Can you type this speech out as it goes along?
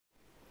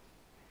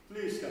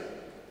Please stand.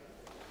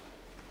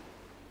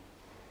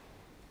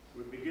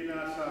 We begin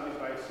our service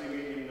by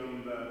singing hymn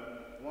number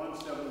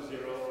 170,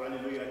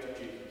 Hallelujah to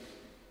Jesus.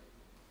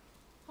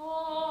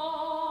 Hallelujah.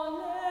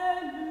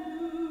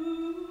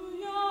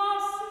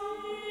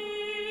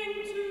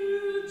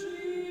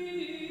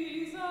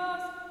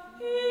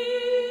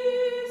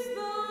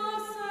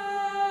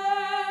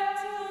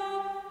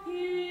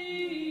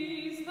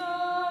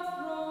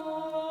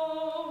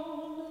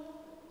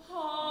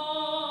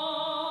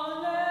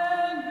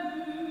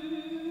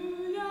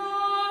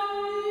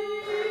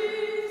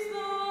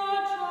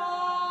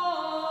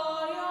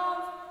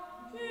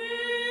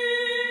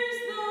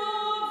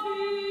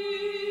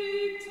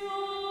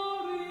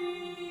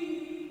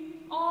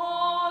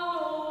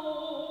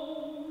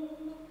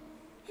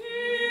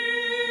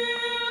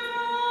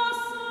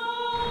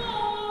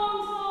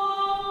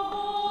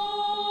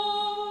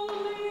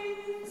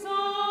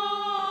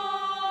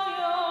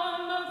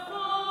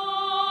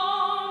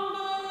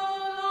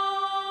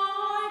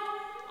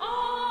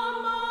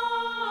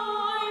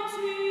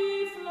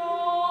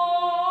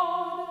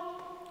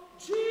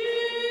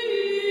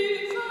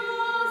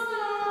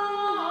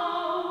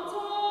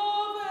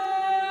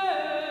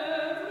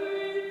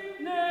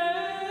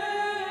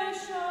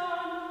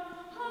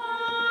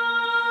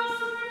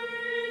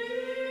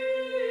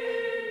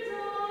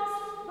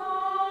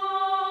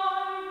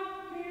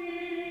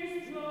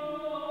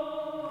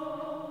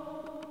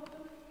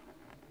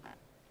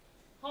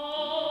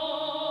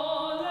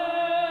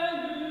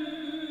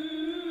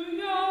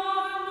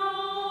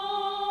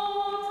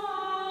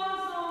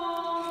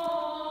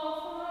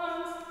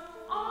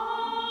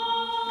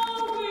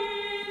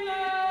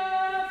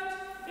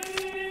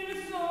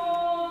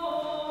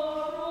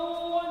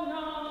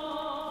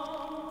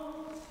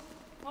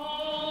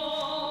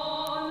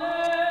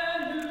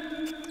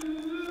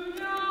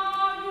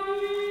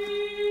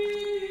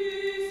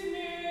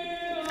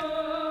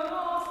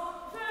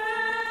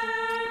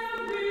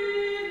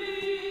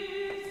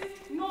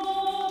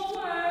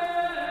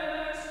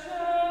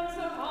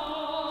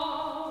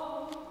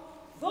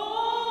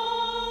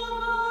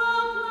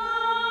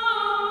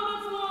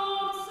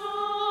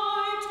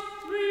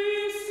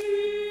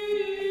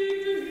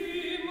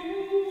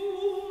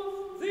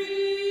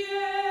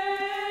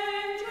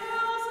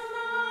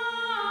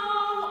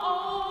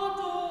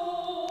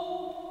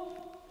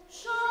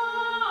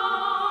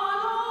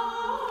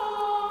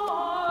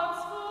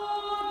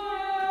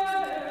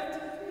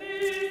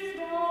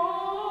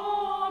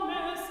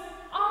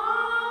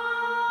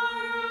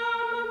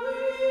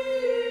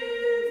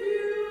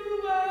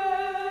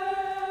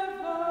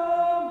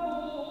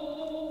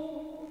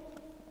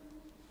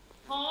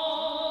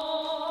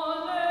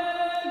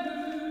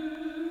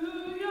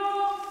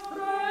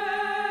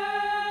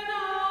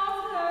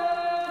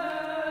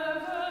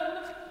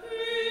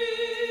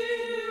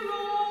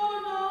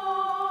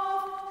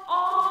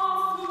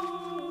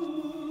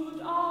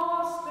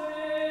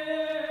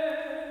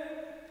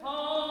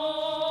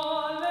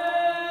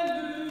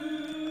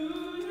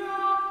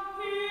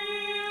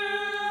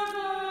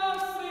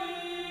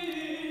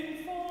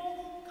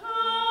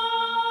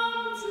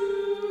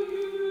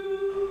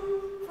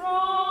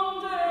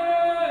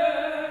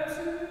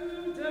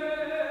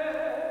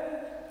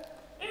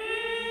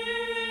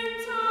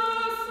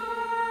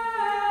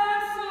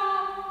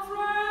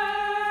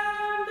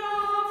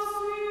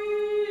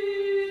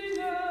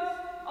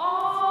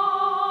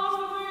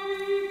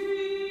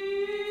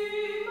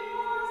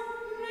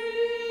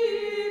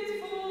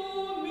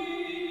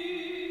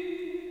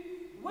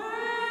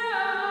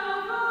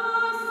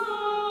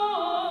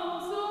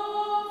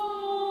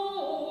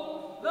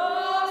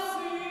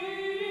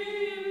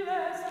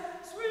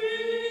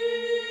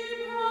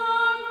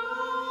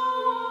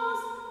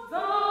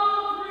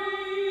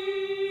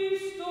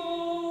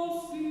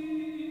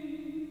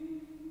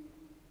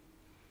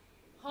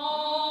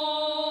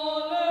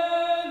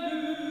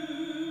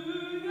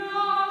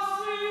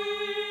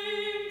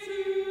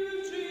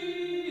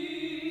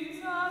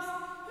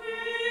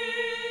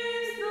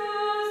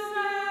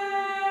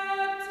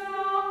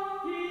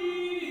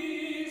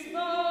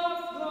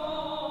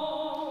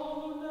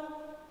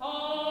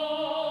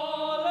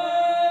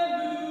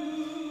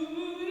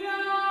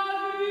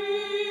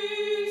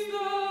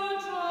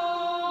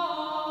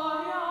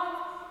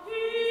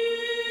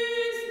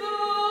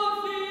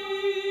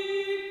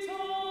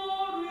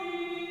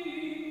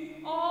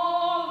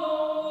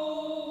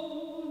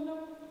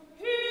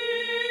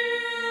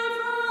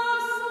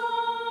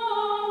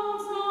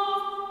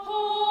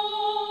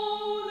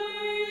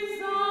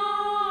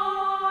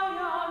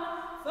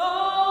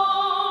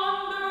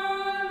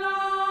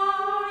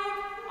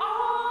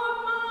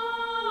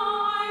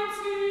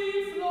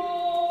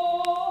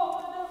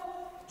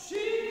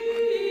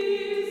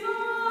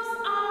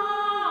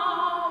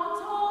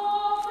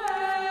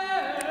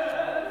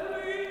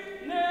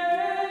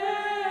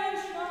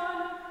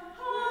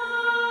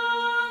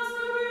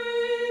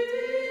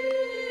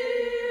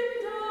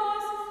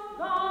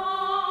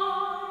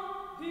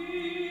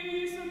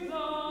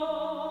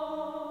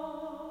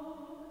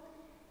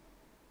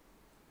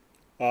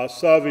 Our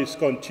service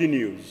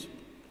continues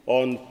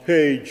on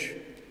page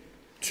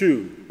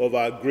 2 of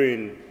our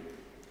green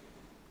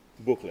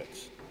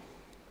booklets.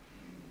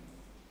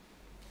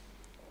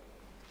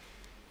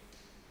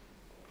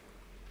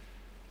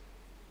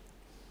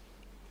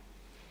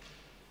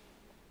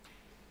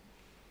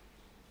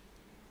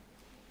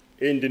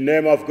 In the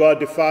name of God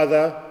the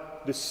Father,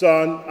 the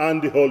Son,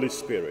 and the Holy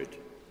Spirit.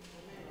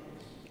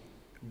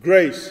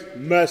 Grace,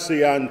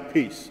 mercy, and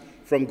peace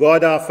from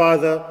God our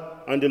Father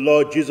and the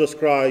Lord Jesus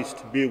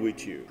Christ be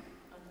with you.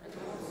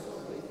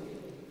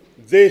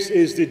 This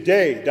is the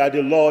day that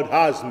the Lord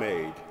has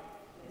made.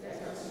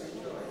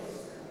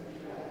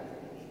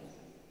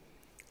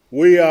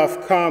 We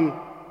have come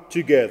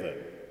together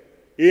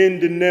in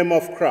the name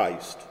of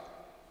Christ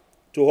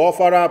to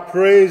offer our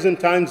praise and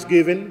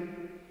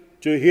thanksgiving,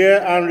 to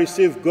hear and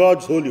receive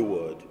God's holy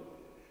word,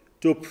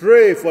 to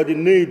pray for the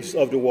needs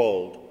of the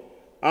world,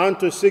 and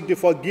to seek the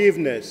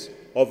forgiveness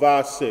of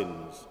our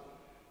sins,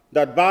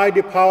 that by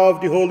the power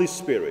of the Holy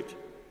Spirit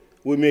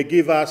we may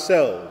give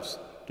ourselves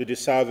to the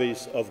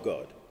service of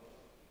God.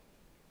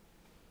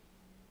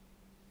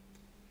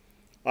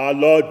 Our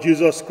Lord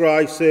Jesus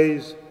Christ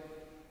says,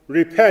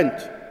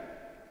 "Repent,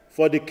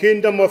 for the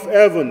kingdom of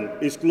heaven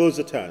is close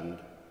at hand."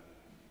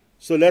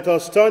 So let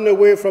us turn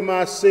away from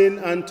our sin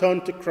and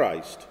turn to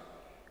Christ,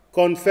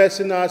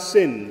 confessing our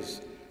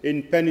sins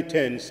in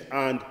penitence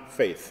and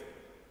faith.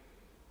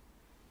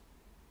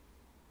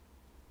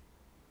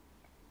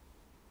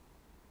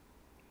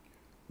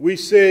 We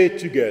say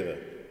together,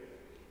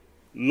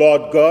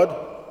 "Lord God,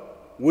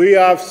 we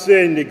have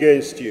sinned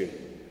against you.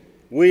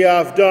 We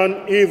have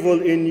done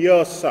evil in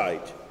your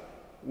sight.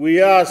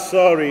 We are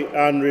sorry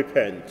and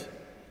repent.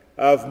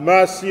 Have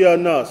mercy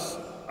on us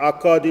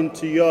according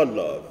to your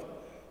love.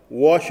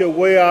 Wash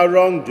away our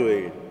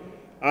wrongdoing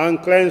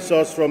and cleanse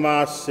us from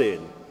our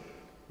sin.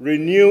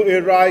 Renew a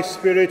right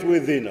spirit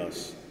within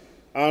us,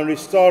 and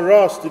restore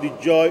us to the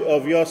joy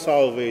of your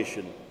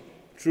salvation,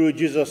 through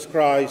Jesus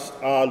Christ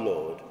our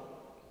Lord."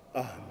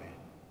 Amen.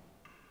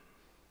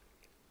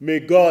 May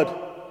God,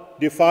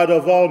 the Father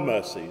of all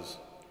mercies,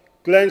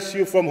 cleanse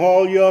you from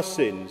all your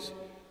sins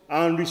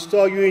and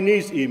restore you in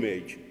his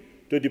image,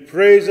 to the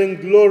praise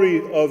and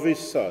glory of his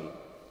Son,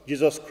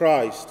 Jesus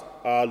Christ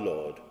our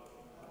Lord.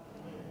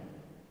 Amen.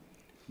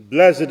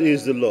 Blessed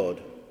is the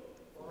Lord.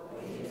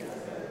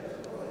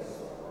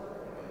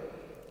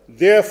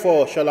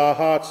 Therefore shall our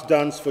hearts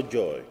dance for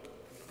joy.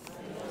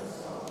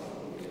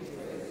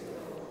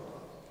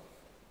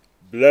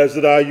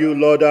 Blessed are you,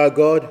 Lord our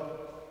God,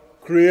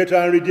 Creator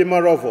and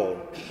Redeemer of all.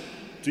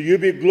 To you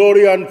be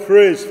glory and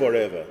praise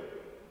forever.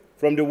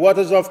 From the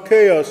waters of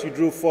chaos you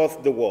drew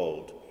forth the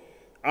world,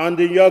 and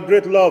in your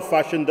great love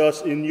fashioned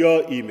us in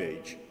your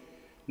image.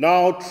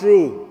 Now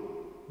through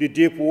the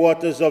deep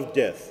waters of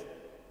death,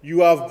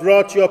 you have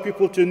brought your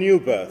people to new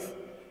birth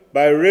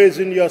by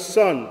raising your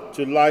Son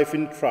to life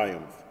in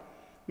triumph.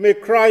 May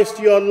Christ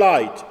your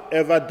light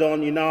ever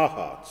dawn in our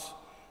hearts,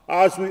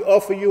 as we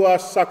offer you our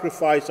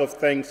sacrifice of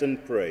thanks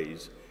and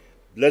praise.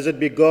 Blessed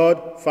be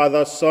God,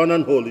 Father, Son,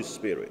 and Holy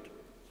Spirit.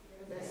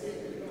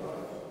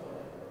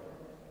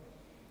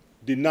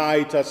 The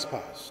night has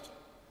passed,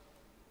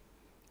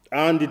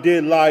 and the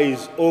day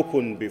lies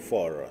open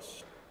before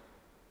us.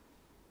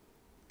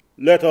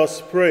 Let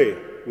us pray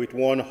with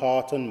one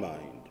heart and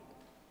mind.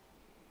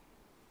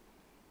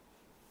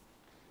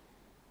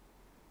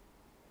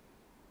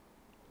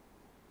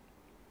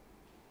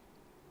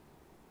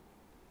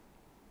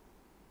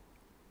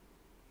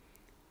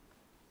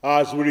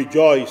 As we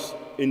rejoice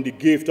in the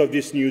gift of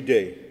this new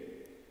day,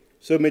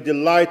 so may the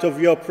light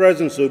of your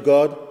presence, O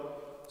God,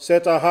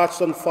 set our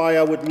hearts on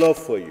fire with love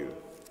for you,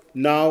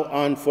 now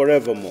and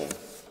forevermore.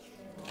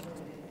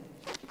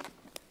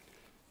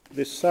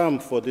 The psalm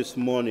for this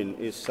morning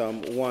is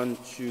Psalm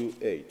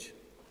 128.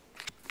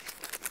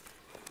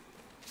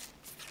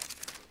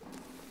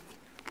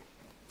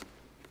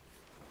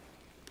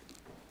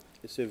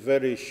 It's a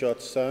very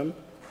short psalm.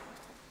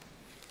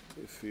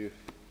 If you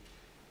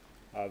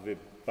have a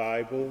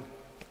Bible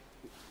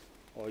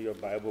or your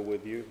Bible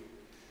with you,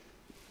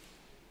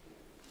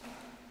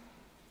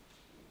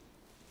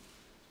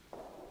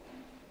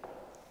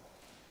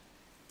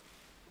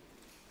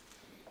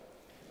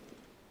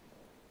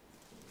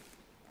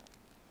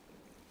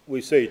 we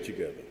say it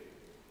together.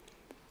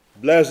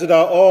 Blessed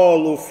are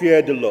all who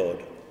fear the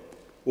Lord,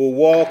 who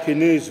walk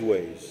in his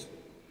ways.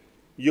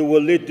 You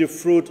will eat the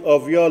fruit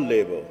of your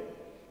labor.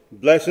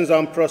 Blessings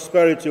and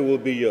prosperity will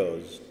be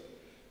yours.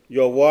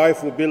 Your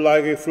wife will be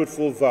like a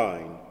fruitful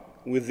vine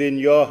within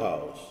your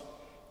house.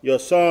 Your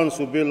sons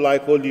will be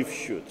like olive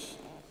shoots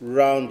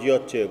round your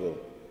table.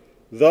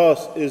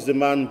 Thus is the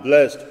man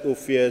blessed who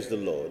fears the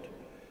Lord.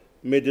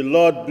 May the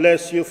Lord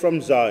bless you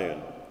from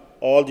Zion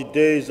all the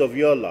days of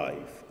your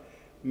life.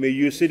 May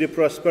you see the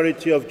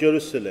prosperity of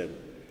Jerusalem,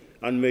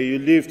 and may you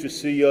live to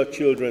see your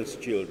children's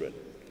children.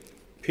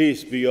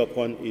 Peace be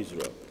upon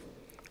Israel.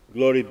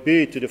 Glory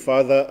be to the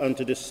Father, and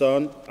to the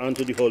Son, and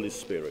to the Holy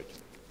Spirit.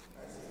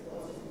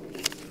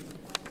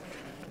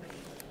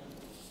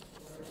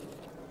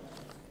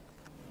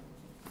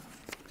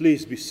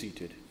 Please be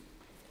seated.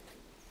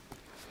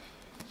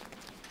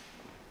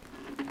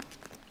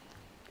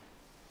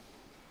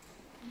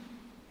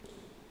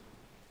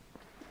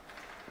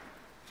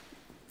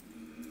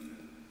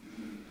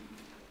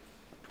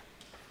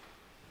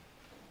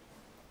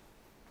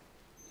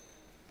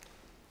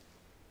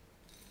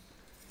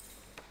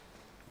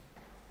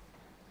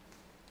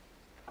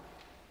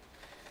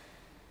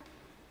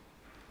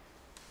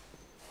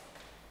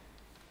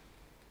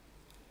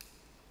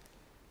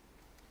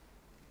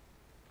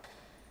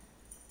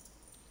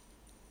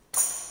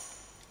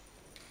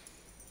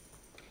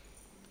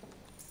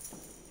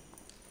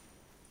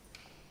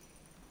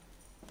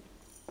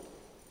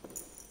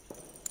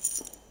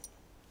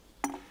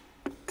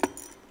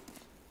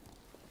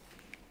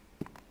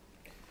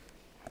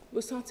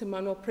 We'll start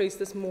Emmanuel praise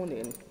this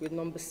morning with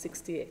number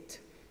 68.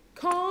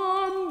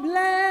 Come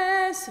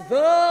bless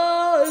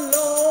the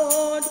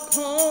Lord,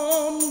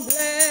 come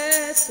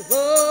bless the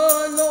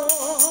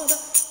Lord,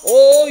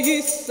 O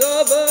ye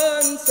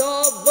servants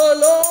of the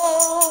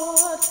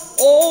Lord,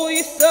 O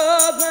ye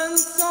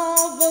servants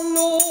of the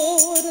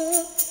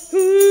Lord,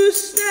 who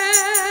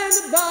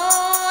stand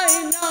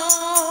by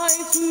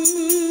night,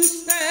 who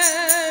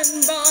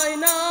stand by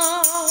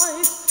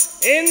night,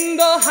 in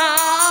the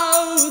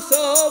house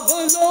of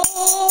the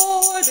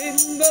Lord,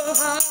 in the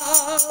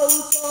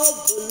house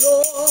of the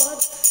Lord.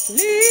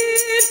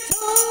 Lift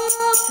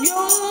up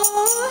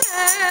your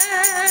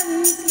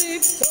hands,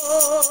 lift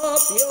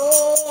up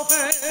your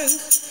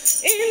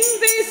hands, in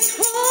this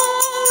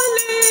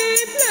holy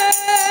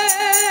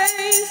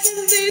place, in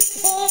this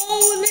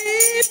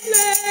holy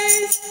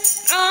place,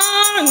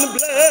 and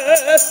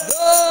bless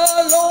the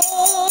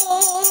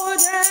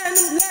Lord, and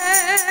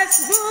bless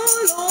the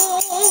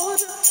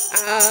Lord,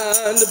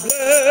 and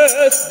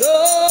bless the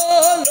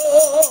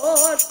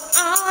Lord,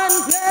 and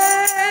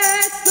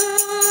bless the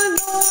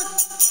Lord.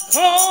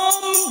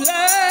 Come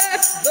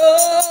bless the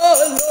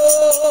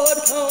Lord,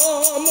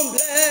 come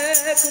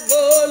bless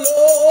the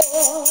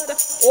Lord,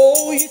 O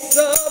ye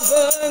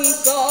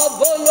servants of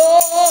the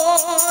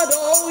Lord, O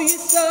ye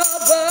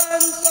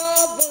servants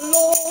of the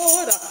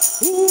Lord,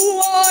 who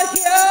are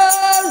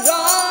here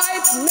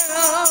right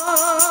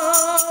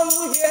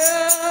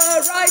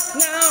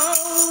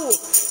now,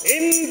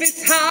 in this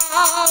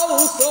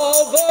house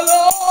of the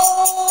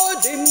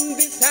Lord, in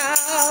this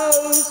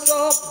house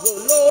of the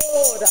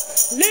Lord.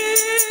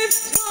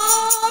 Lift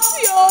up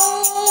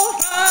your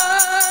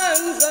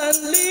hands and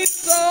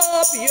lift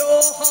up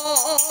your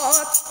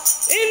heart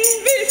in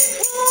this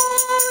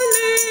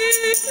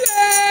holy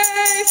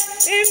place,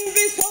 in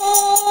this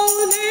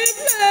holy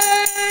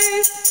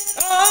place,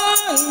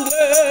 and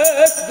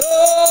bless the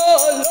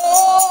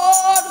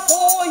Lord,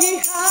 for he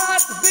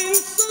has been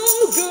so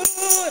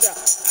good,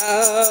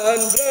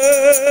 and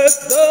bless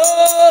the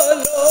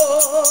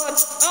Lord,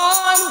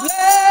 and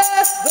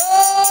bless the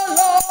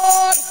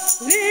Lord.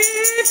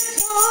 Lift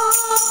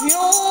up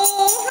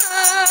your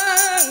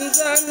hands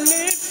and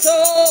lift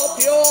up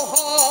your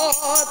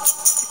heart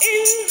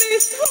in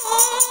this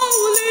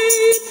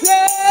holy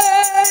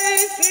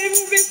place, in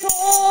this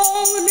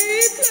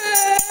holy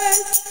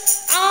place,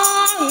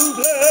 and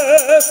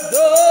bless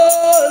the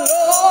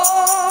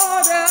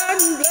Lord,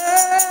 and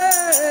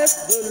bless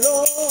the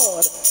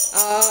Lord,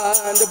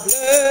 and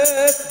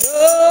bless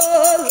the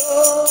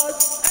Lord,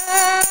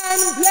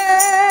 and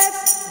bless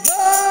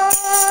the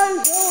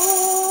Lord.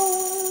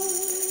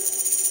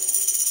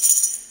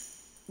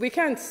 We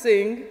can't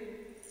sing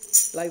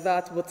like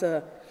that, but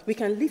we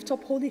can lift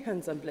up holy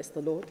hands and bless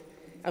the Lord,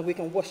 and we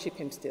can worship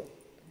him still.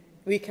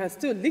 We can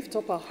still lift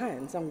up our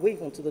hands and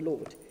wave unto the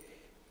Lord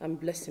and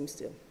bless him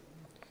still.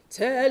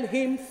 Tell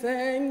him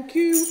thank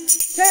you,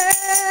 tell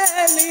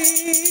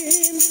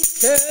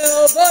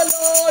the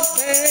Lord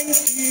thank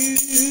you.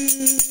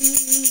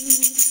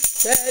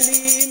 Tell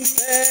him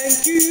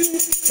thank you,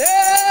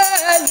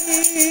 tell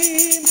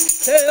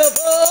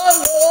the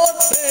Lord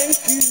thank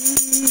you.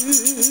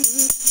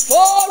 For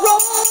all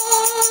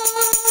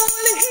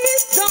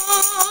he's done,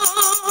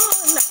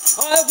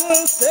 I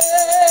will say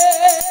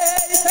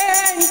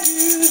thank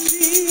you,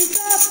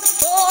 Jesus.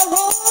 For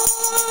all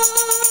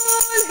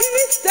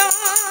he's done,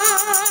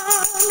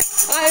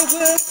 I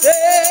will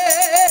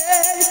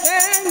say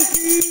thank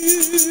you.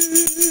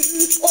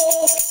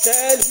 Oh,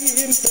 tell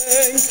him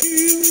thank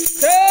you,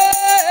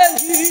 tell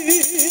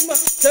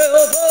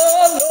the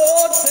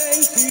Lord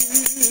thank you.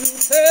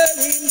 Tell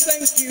him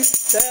thank you,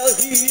 tell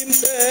him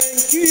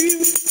thank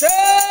you,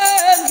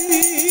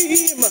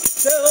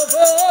 tell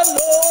the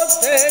Lord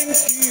thank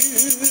you.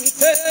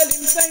 Tell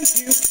him thank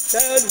you,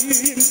 tell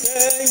him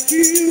thank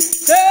you,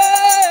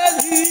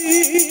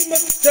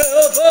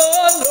 tell the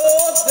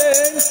Lord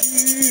thank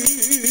you.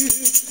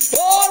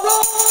 For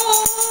all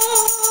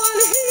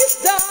he's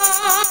done,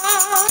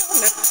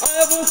 I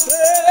will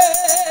say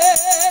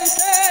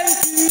thank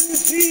you,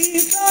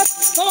 Jesus.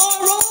 For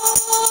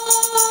all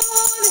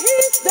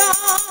he's done,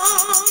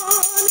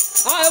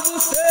 I will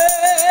say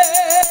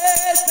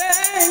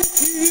thank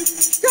you.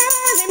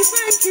 Tell him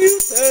thank you,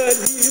 tell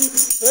him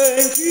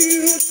thank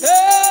you,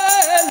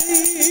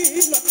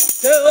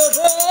 tell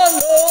the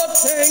Lord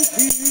thank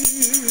you.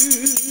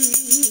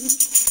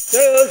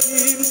 Tell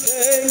him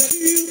thank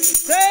you,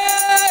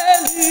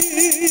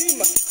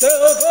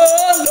 tell the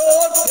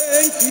Lord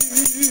thank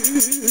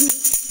you.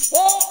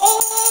 For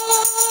all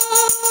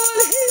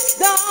he's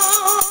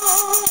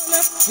done,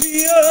 we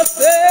are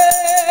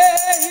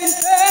saying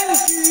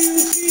thank you,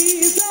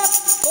 Jesus.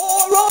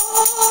 For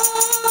all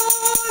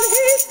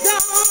he's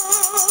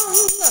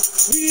done,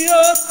 we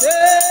are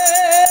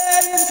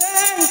saying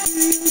thank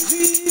you,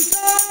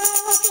 Jesus.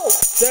 Oh,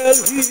 tell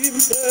him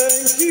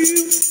thank you,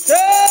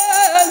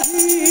 tell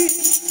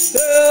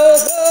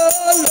the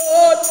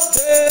Lord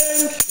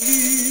thank you.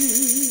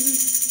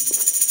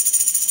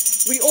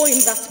 We owe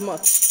him that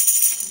much.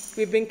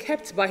 We've been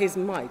kept by his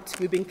might.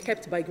 We've been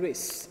kept by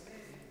grace.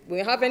 we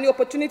have any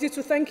opportunity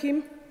to thank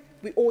him,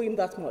 we owe him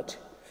that much.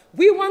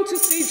 We want to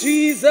see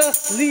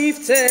Jesus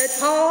lifted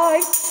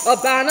high, a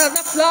banner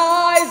that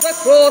flies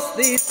across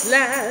this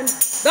land,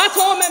 that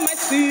all men might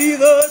see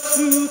the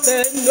truth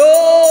and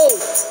know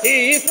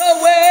he is the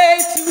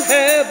way to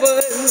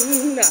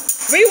heaven.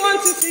 We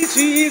want to see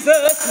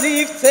Jesus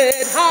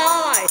lifted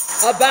high,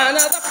 a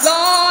banner that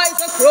flies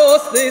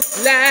across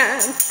this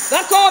land,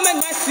 that all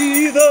men might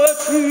see the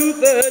truth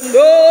and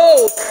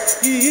know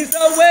he is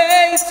the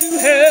way to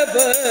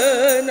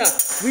heaven.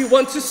 We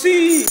want to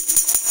see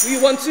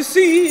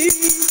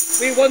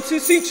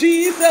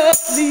Jesus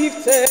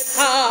lifted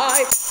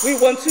high. We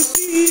want to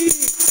see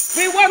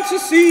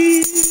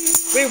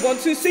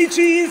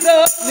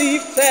Jesus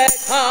lifted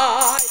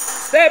high.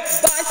 Step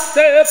by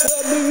step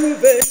we're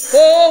moving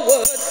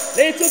forward,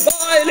 little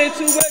by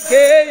little we're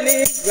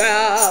gaining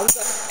ground.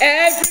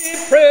 Every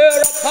prayer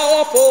a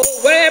powerful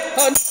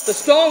weapon, the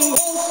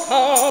strongholds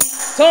come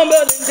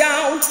tumbling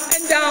down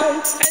and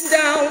down and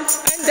down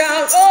and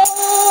down.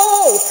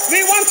 Oh,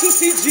 we want to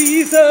see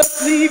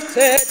Jesus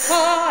lifted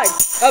high,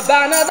 a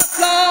banner that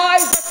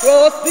flies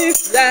across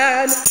this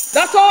land,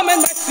 that all men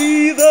might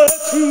see the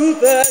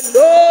truth and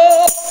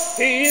know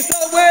he is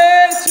the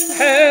way to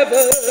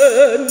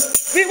heaven.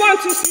 We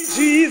want to see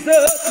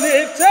Jesus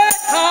lifted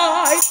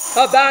high,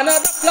 a banner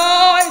that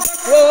flies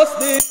across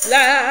this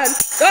land,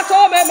 that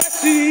all men might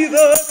see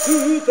the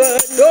truth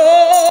and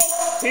know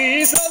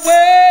he is the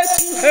way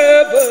to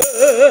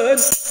heaven.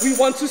 We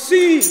want to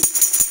see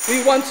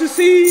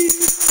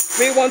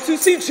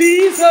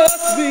Jesus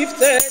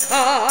lifted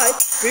high.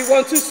 We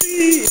want to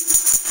see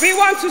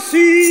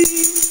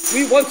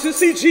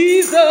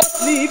Jesus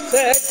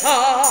lifted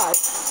high.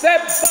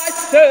 Step by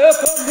step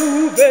we're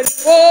moving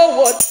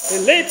forward,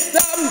 in leaps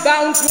and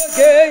bounds we're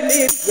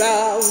gaining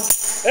ground.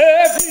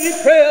 Every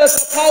prayer's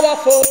a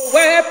powerful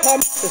weapon,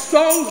 the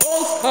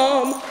strongholds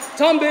come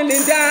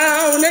tumbling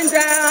down and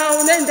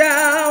down and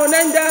down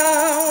and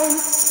down.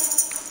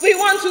 We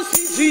want to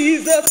see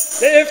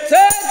Jesus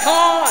lifted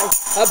high,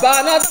 a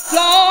banner that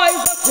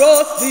flies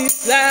across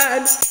this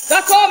land,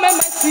 that all men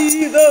might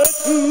see the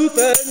truth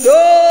and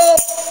know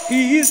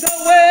he is the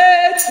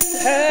way to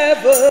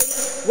heaven,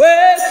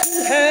 way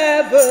to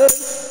heaven,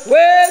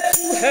 way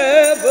to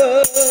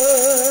heaven.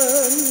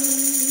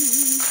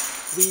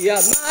 We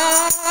are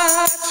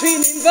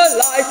marching in the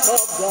light of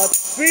God.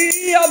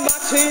 We are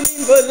marching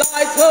in the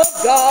light of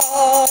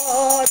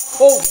God.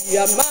 Oh, we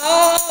are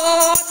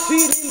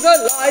marching in the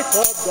light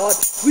of God.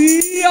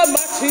 We are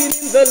marching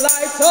in the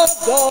light of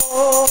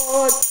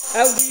God.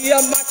 And we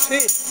are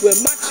marching, we're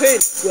marching,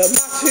 we're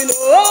marching.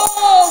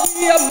 Oh,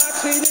 we are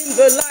marching in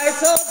the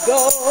light of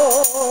God.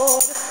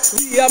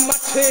 We are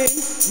marching,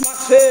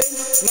 marching,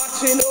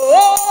 marching.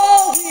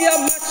 Oh, we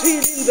are marching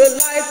in the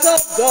light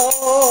of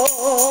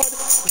God.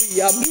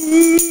 We are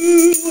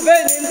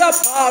moving in the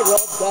power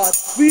of God.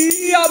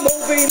 We are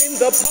moving in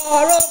the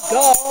power of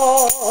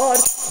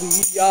God. We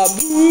are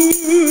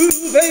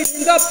moving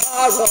in the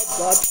power of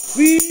God.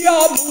 We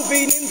are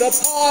moving in the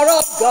power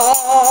of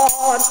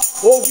God.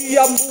 Oh, we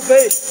are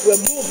moving,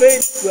 we're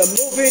moving, we're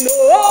moving.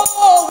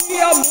 Oh,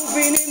 we are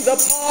moving in the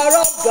power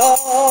of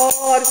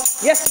God.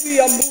 Yes,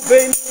 we are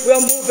moving, we're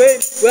moving,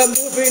 we're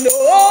moving.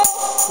 Oh,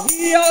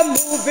 we are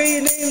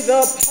moving in the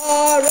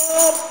power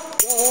of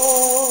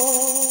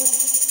God.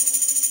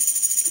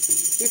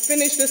 We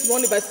finished this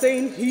morning by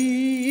saying,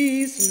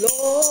 He's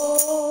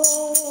Lord,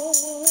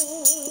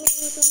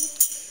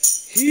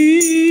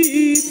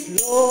 He's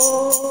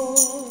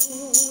Lord,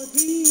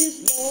 He's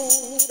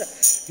Lord,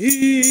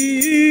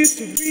 He's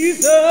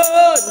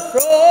risen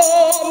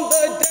from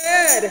the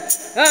dead,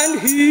 and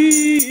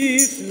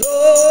He's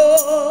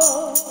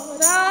Lord.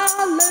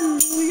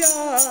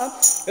 Hallelujah.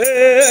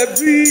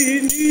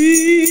 Every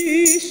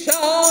knee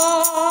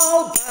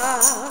shall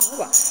bow,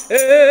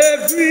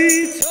 every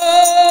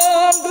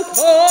tongue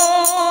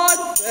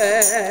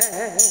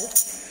confess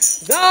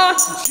that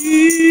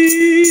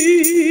Jesus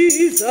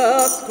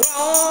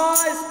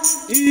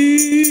Christ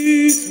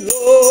is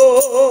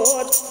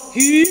Lord.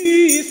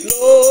 He's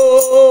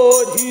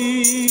Lord,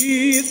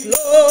 He's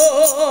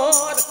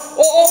Lord.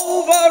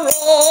 Over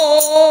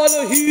all,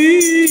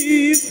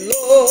 He's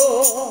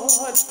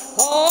Lord.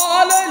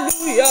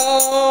 Hallelujah.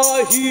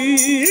 He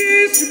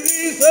is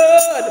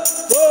risen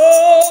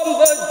from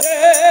the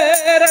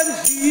dead, and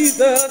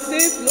Jesus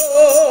is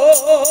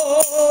Lord.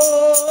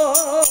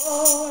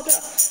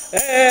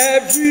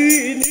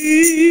 Every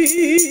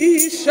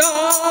knee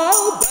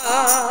shall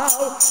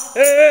bow,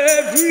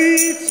 every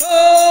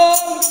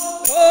tongue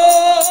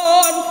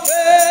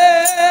confess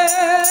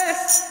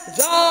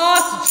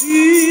that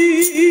Jesus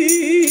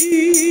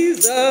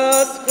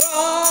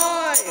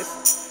Christ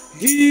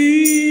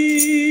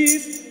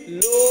is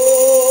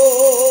Lord.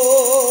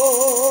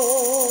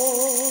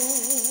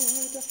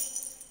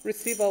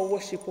 Receive our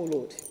worship, O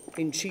Lord,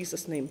 in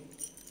Jesus' name.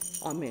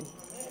 Amen.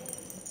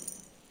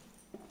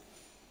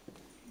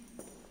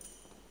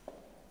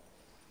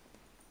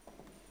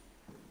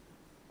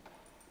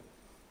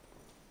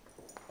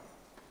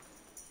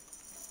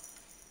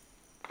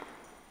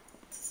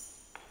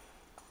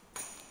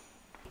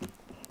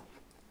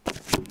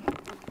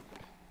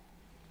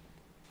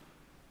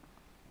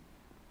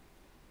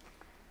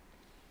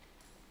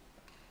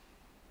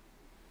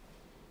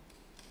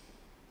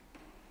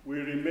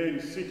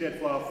 remain seated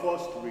for our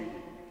first reading.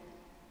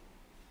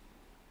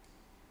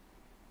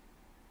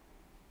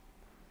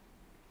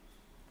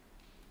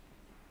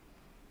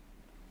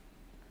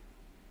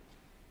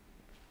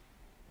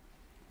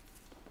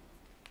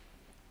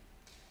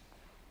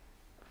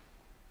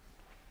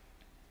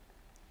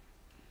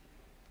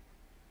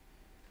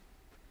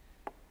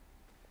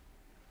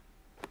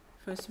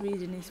 First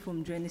reading is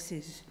from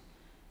Genesis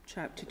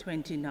chapter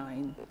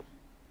 29,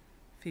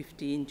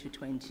 15 to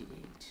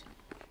 28.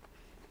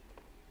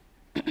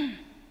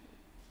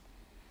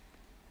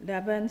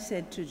 Laban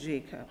said to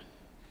Jacob,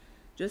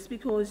 "Just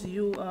because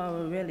you are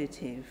a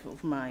relative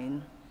of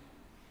mine,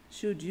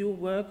 should you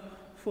work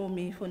for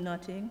me for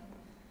nothing?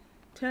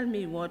 Tell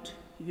me what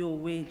your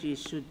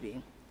wages should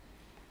be."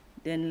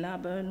 Then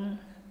Laban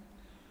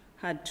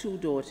had 2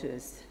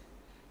 daughters.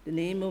 The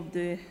name of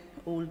the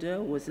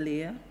older was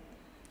Leah,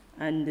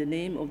 and the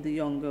name of the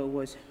younger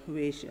was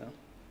Rachel.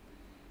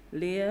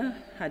 Leah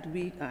had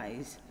weak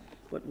eyes,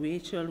 but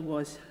Rachel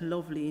was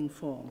lovely in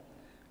form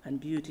and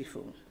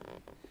beautiful.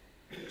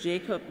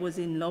 Jacob was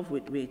in love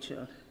with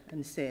Rachel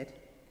and said,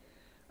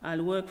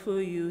 "I'll work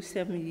for you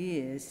 7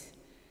 years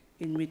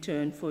in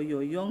return for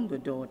your younger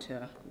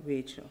daughter,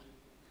 Rachel."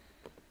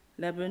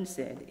 Laban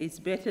said, "It's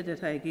better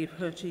that I give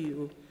her to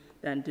you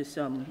than to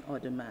some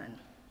other man.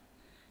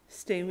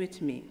 Stay here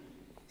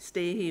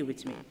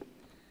with me."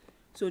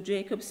 So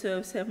Jacob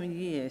served 7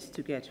 years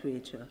to get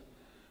Rachel,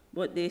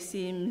 but they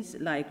seemed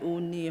like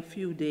only a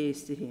few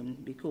days to him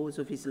because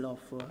of his love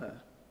for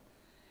her.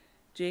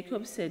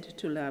 Jacob said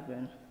to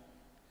Laban,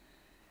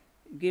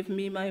 "Give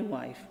me my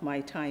wife,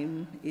 my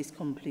time is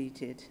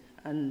completed,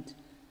 and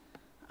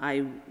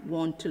I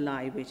want to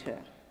lie with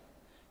her."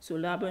 So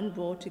Laban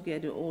brought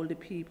together all the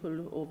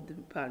people of the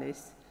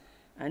palace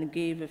and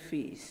gave a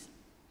feast.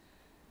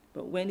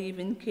 But when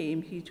evening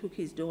came, he took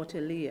his daughter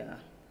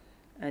Leah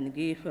and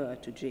gave her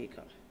to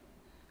Jacob,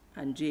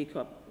 and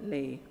Jacob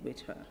lay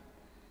with her.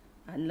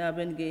 And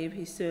Laban gave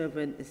his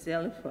servant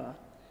Zilpah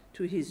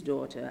to his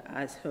daughter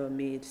as her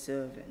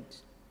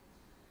maidservant.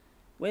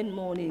 When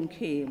morning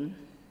came,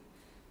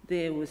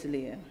 there was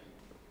Leah.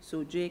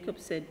 So Jacob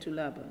said to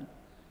Laban,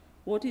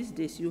 "What is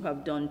this you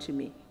have done to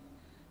me?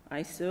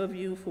 I served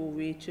you for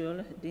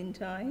Rachel,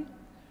 didn't I?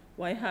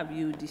 Why have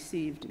you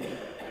deceived me?"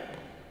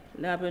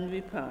 Laban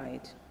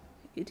replied,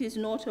 "It is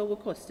not our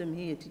custom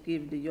here to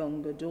give the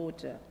younger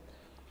daughter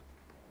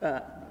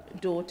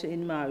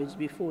in marriage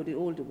before the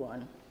older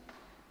one.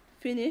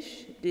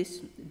 Finish this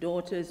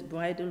daughter's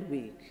bridal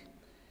week,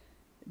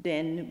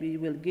 then we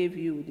will give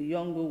you the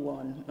younger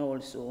one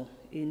also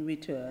in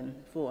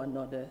return for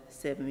another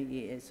 7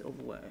 years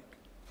of work."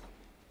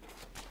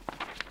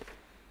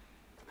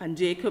 And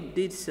Jacob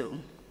did so.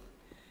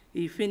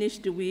 He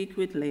finished the week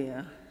with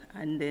Leah,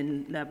 and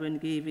then Laban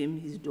gave him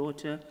his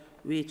daughter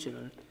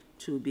Rachel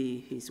to be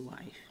his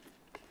wife.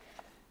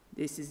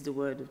 This is the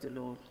word of the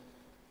Lord.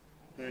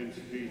 Thanks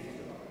be to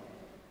God.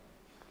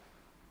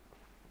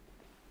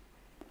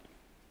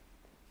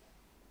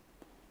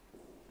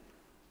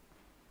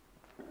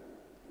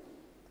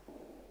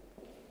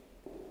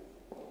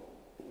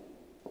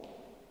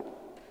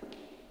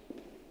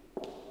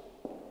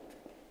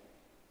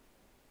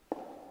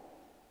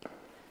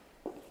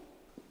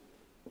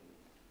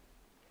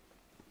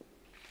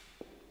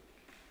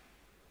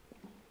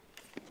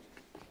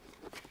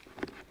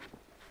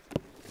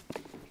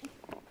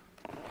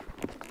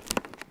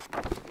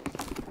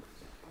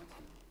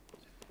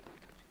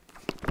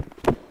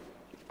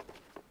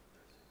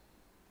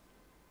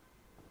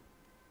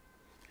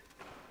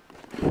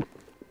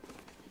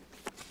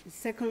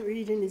 The second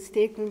reading is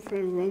taken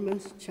from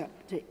Romans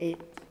chapter 8,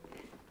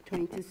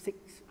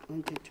 26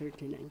 to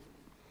 39.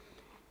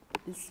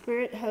 The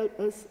Spirit helps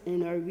us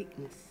in our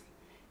weakness.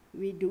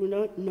 We do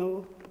not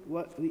know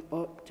what we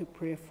ought to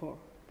pray for,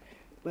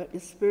 but the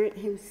Spirit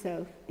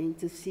himself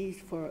intercedes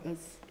for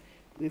us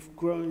with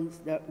groans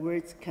that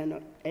words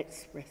cannot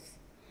express.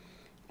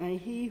 And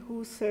he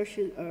who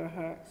searches our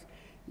hearts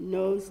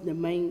knows the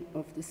mind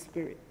of the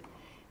Spirit,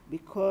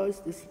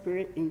 because the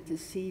Spirit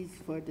intercedes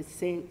for the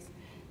saints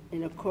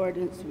in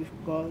accordance with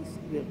God's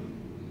will.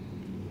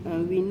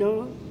 And we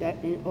know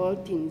that in all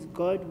things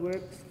God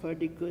works for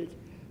the good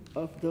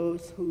of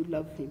those who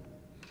love him,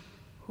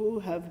 who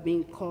have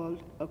been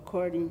called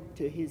according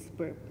to his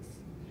purpose.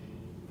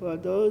 For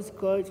those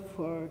God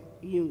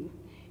foreknew,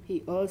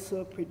 he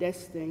also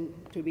predestined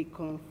to be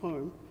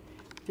conformed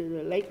to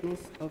the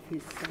likeness of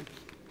his Son,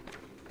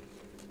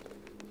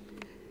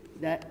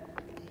 that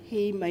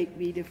he might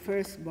be the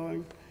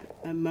firstborn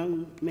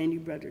among many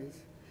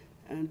brothers.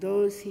 And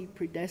those he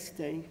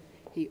predestined,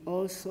 he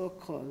also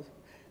called.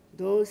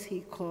 Those he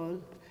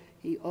called,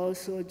 he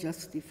also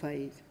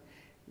justified.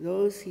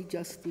 Those he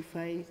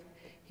justified,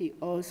 he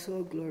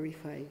also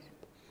glorified.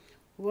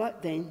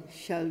 What then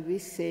shall we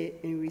say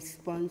in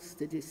response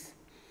to this?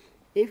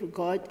 If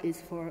God is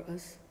for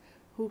us,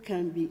 who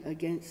can be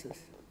against us?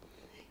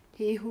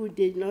 He who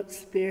did not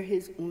spare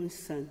his own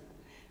Son,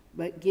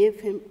 but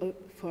gave him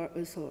up for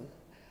us all,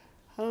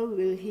 how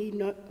will he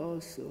not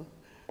also,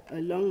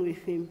 along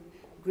with him,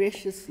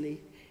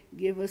 graciously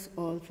give us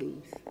all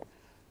things.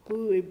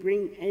 Who will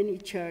bring any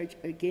charge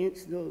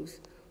against those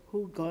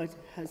who God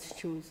has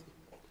chosen?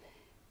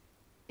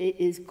 It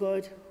is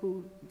God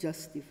who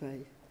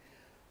justifies.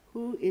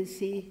 Who is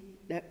he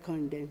that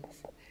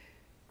condemns?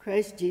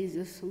 Christ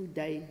Jesus, who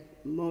died,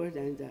 more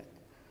than that,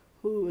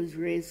 who was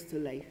raised to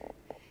life,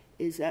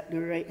 is at the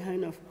right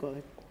hand of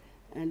God,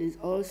 and is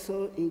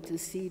also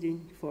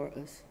interceding for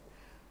us.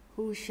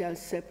 Who shall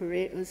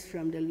separate us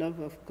from the love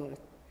of God?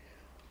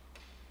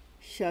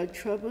 Shall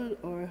trouble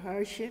or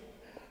hardship,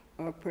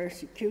 or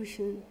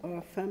persecution,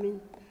 or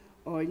famine,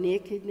 or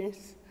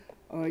nakedness,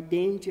 or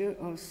danger,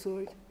 or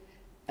sword?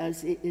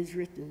 As it is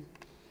written,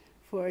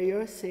 for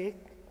your sake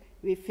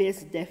we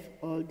face death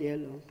all day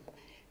long.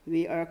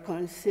 We are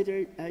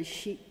considered as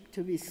sheep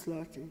to be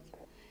slaughtered.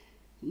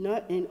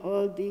 Not in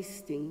all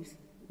these things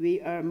we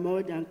are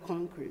more than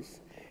conquerors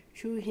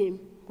through him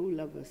who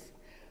loves us.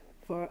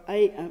 For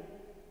I am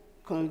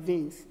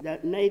convinced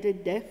that neither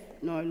death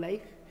nor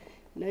life,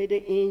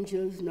 neither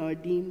angels nor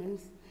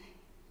demons,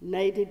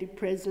 neither the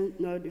present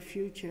nor the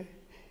future,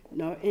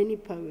 nor any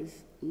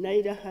powers,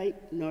 neither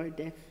height nor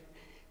depth,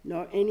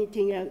 nor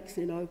anything else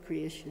in all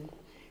creation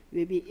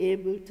will be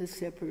able to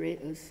separate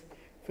us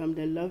from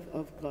the love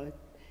of God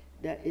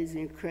that is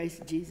in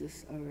Christ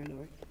Jesus our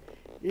Lord.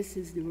 This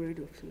is the word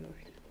of the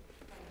Lord.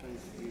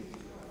 Thanks be to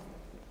God.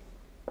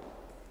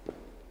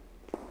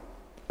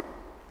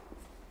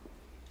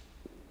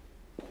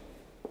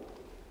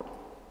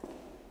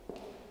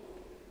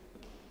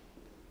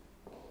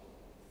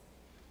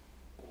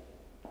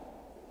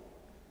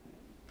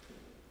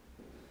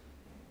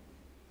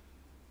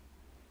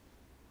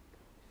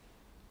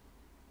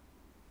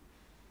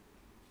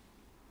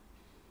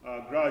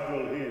 Our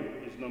gradual hymn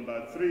is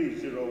number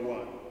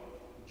 301,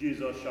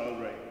 Jesus Shall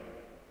Reign.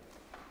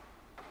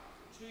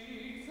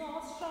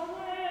 Jesus shall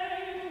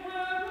reign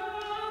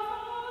wherever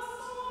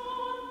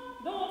sun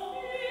doth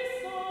his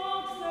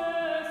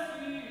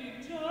successive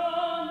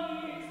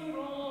journeys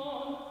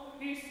run.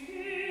 His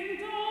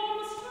kingdom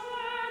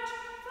stretch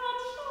from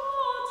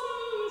shore to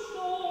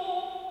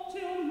shore,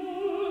 till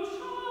moon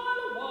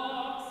shall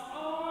wax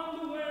and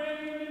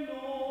wane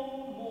no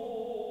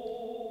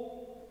more.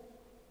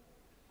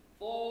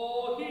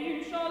 For him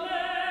shall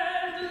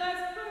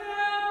endless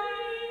prayer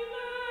be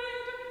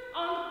made,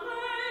 and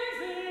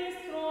praises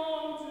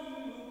throng to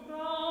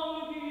crown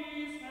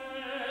his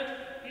head.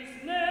 His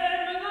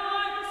name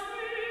like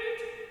sweet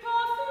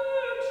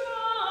perfume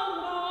shall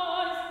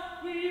rise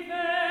with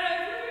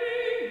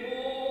every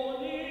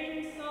morning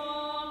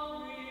sacrifice.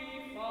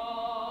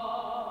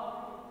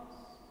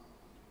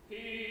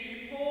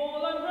 People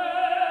and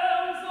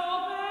realms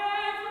of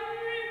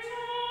every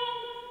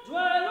tongue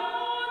dwell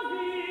on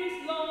his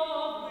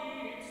love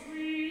with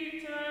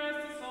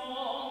sweetest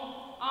song,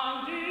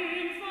 and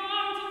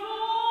infant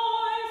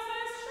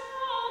voices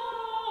shall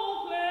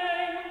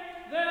proclaim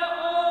their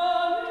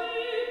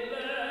early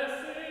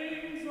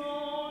blessings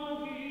on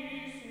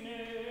his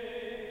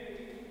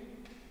name.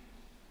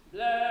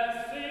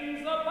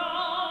 Blessings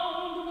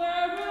abound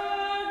wherever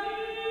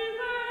he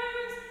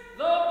reigns.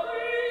 The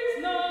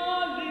prisoner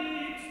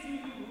leads to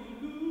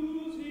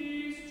loose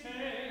his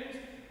chains.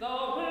 The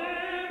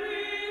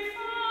weary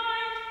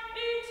find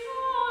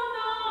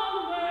eternal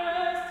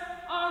rest,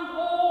 and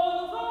all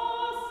the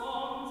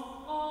sons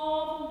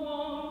of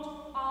want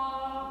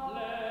are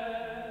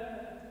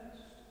blessed.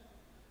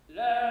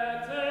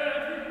 Let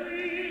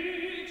every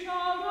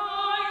creature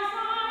rise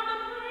and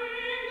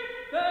bring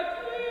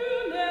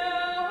peculiar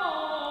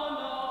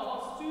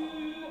honors to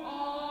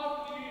our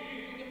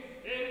King.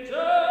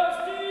 Angels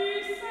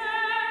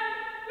descend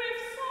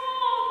with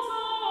songs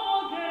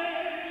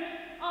again,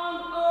 and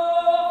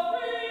earth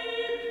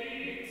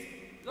repeats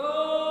the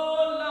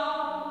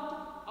loud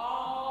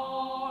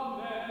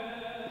Amen.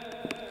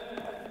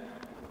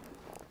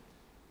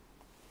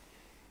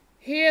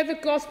 Hear the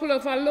gospel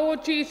of our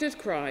Lord Jesus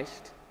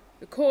Christ,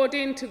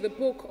 according to the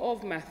book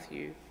of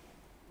Matthew.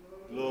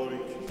 Glory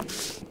to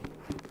you.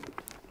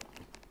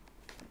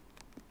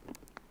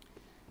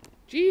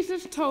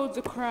 Jesus told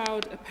the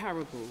crowd a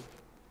parable.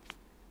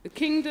 The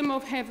kingdom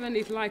of heaven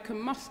is like a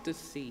mustard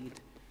seed,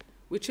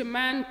 which a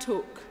man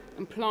took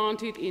and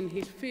planted in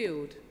his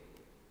field.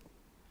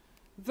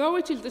 Though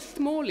it is the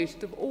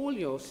smallest of all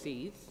your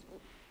seeds,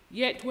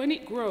 yet when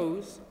it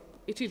grows,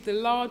 it is the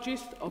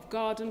largest of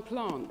garden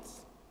plants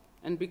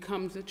and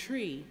becomes a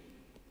tree,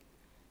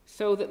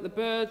 so that the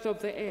birds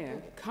of the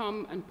air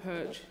come and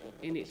perch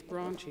in its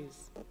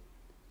branches.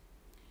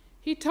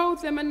 He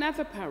told them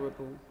another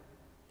parable.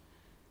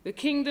 The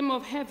kingdom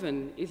of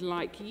heaven is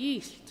like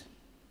yeast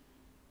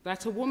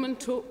that a woman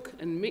took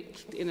and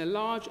mixed in a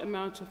large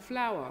amount of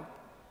flour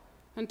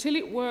until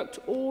it worked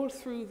all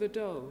through the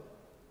dough.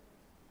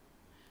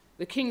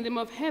 The kingdom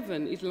of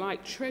heaven is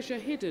like treasure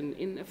hidden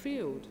in a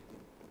field.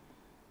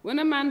 When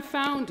a man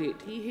found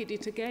it, he hid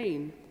it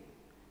again,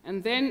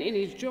 and then in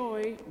his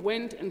joy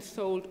went and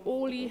sold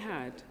all he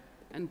had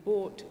and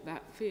bought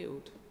that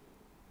field.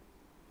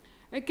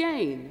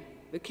 Again,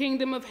 the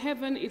kingdom of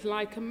heaven is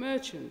like a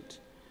merchant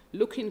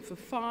looking for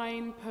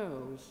fine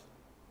pearls.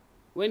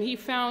 When he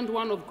found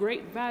one of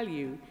great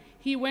value,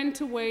 he went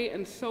away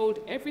and sold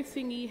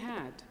everything he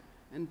had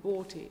and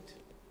bought it.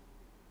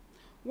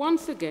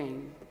 Once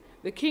again,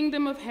 the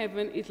kingdom of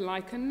heaven is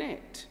like a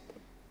net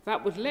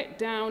that was let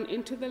down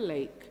into the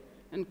lake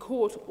and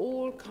caught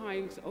all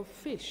kinds of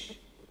fish.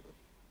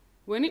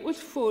 When it was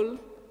full,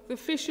 the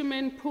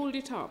fishermen pulled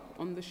it up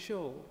on the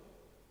shore.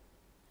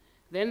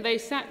 Then they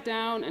sat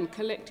down and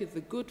collected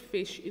the good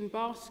fish in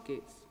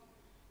baskets,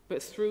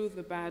 but threw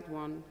the bad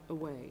one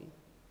away.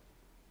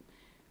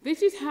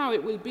 This is how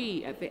it will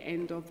be at the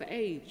end of the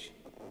age.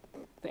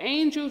 The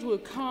angels will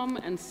come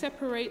and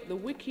separate the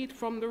wicked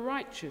from the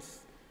righteous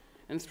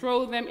and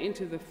throw them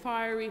into the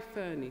fiery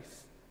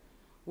furnace,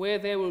 where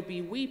there will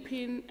be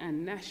weeping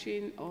and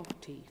gnashing of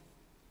teeth.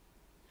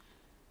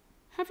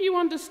 Have you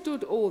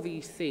understood all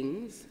these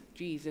things?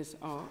 Jesus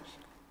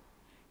asked.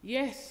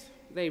 Yes,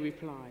 they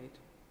replied.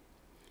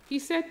 He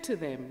said to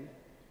them,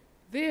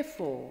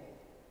 therefore,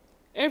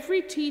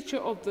 every teacher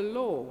of the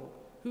law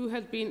who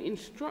has been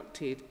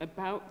instructed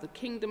about the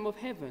kingdom of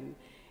heaven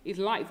is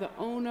like the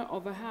owner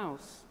of a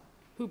house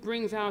who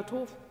brings out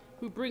of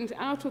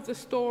the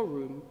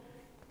storeroom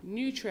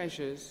new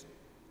treasures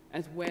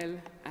as well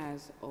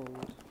as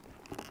old.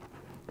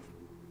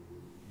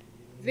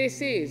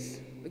 This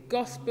is the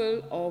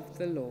gospel of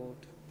the Lord.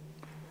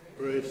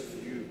 Praise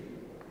you.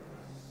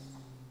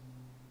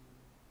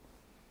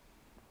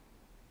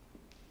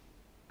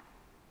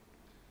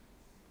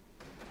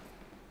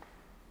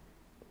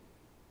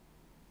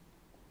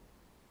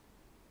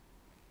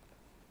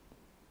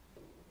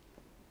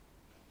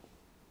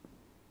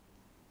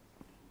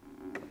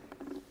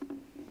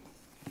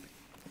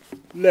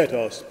 Let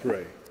us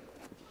pray.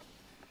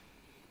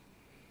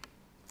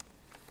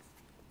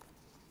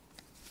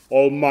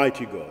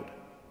 Almighty God,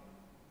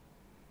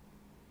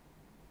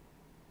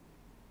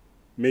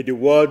 may the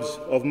words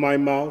of my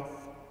mouth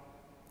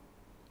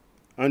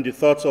and the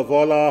thoughts of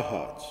all our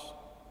hearts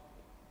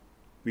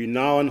be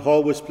now and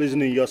always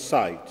pleasing in your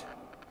sight,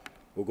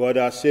 O God,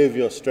 our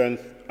Savior,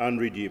 strength, and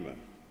Redeemer.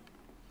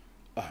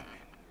 Amen.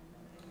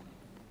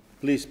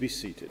 Please be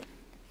seated.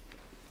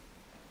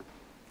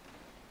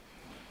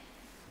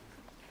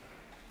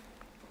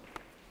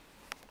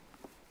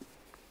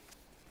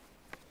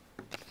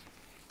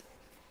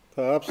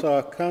 Perhaps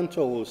our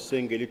cantor will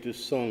sing a little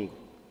song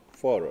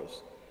for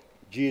us.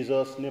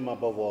 Jesus' name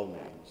above all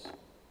names.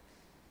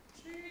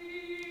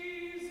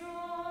 Jesus,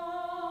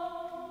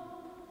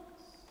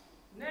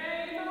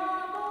 name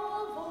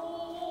above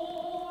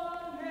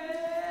all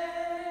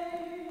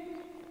names,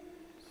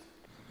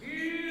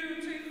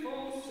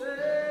 beautiful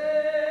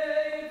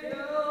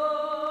Savior,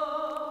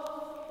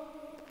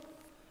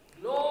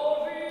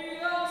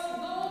 glorious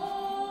Lord,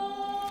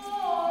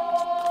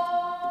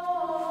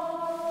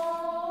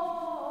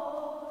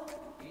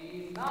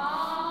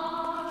 Emmanuel,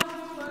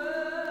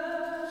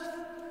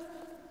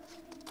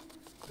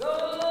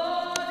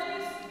 God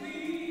is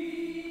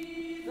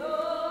with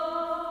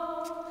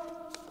us,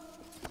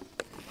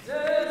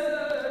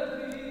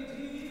 desert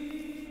Redeemer,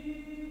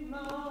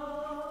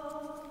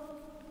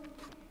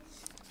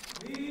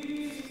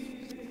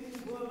 living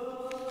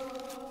Word.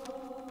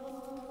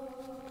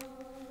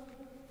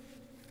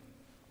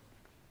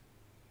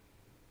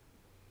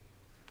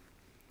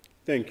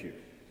 Thank you.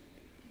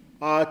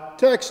 Our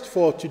text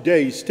for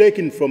today is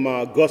taken from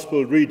our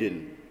gospel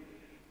reading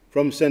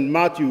from St.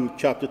 Matthew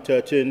chapter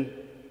 13,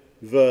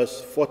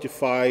 verse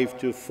 45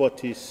 to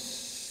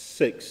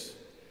 46.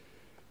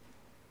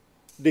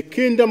 The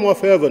kingdom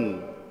of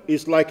heaven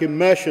is like a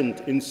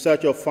merchant in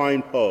search of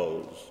fine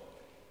pearls,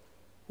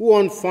 who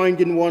on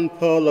finding one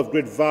pearl of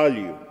great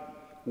value,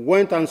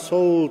 went and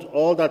sold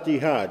all that he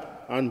had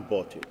and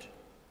bought it.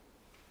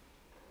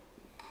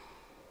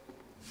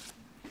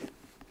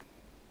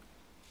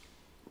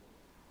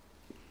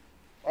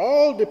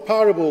 All the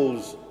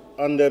parables,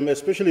 and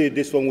especially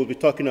this one we'll be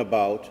talking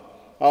about,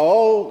 are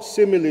all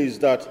similes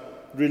that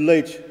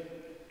relate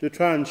to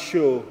try and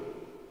show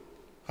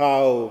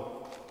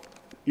how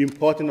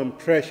important and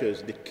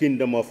precious the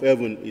kingdom of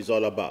heaven is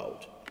all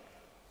about.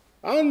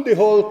 And the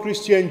whole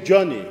Christian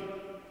journey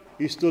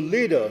is to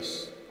lead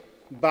us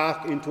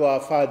back into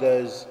our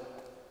Father's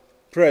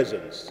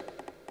presence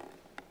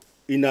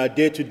in our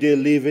day-to-day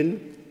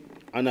living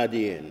and at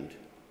the end.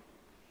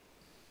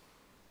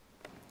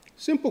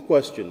 Simple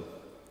question.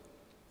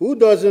 Who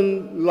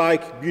doesn't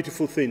like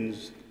beautiful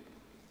things?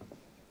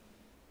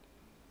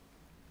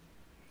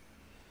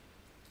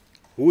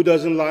 Who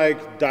doesn't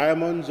like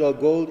diamonds or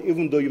gold,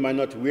 even though you might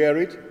not wear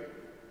it?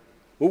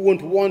 Who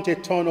wouldn't want a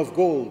ton of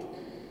gold?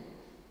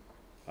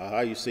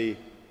 You see,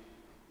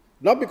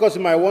 not because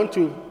you might want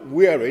to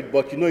wear it,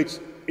 but you know it's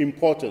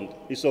important.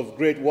 It's of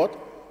great what?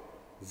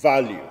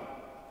 Value.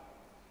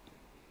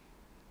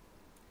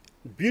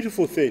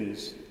 Beautiful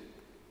things.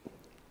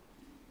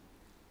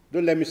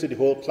 Don't let me say the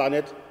whole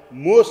planet.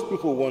 Most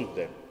people want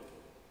them.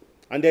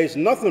 And there is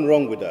nothing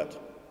wrong with that.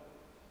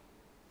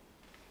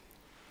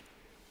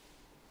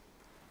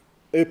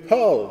 A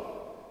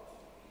pearl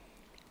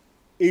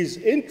is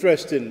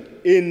interesting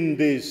in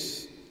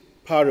this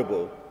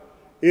parable.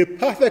 A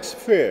perfect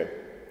sphere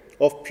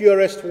of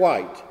purest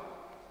white,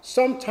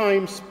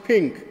 sometimes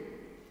pink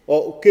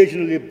or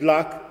occasionally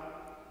black,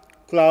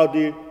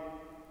 cloudy,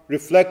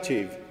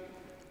 reflective,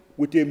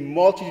 with a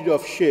multitude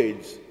of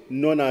shades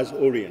known as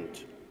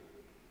orient.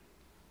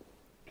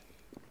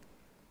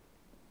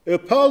 A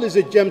pearl is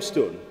a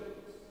gemstone,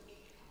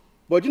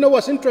 but you know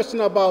what's interesting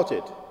about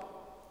it?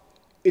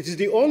 It is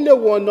the only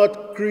one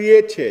not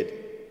created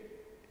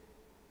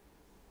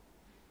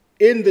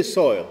in the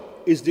soil.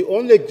 It's the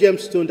only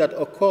gemstone that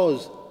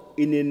occurs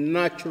in a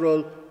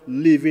natural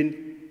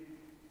living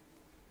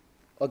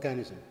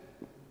organism.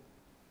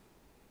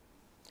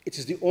 It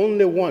is the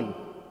only one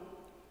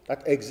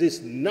that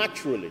exists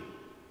naturally.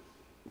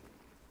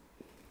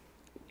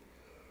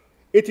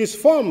 It is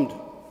formed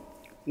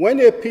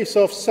when a piece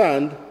of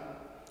sand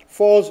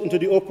falls into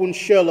the open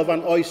shell of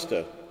an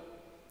oyster.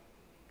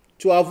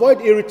 To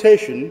avoid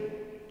irritation,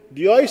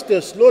 the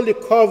oyster slowly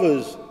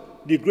covers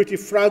the gritty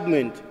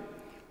fragment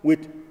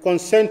with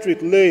concentric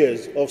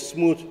layers of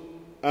smooth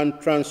and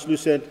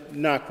translucent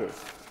nacre,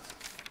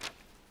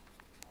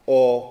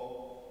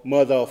 or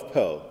mother of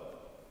pearl.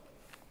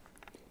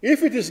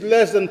 If it is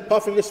less than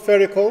perfectly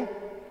spherical,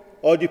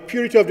 or the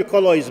purity of the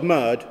color is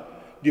marred,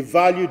 the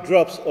value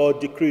drops or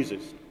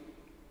decreases.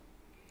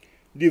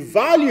 The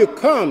value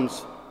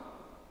comes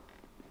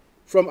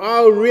from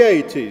how rare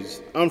it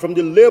is and from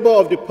the labor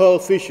of the pearl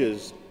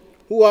fishers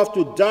who have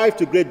to dive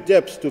to great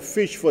depths to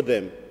fish for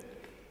them.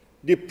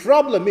 The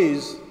problem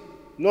is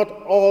not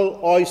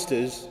all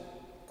oysters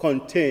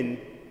contain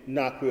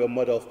nacre or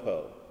mother of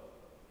pearl.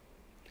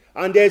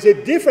 And there's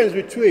a difference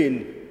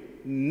between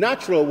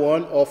natural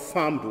one or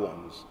farmed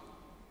ones.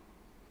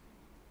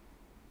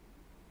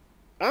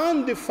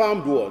 And the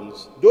farmed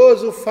ones,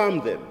 those who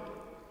farm them,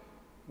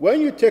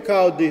 when you take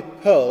out the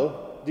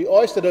pearl, the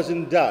oyster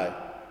doesn't die.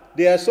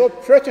 They are so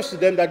precious to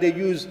them that they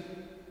use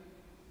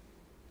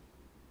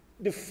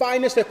the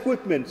finest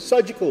equipment,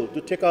 surgical, to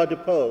take out the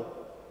pearl.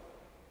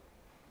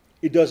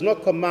 It does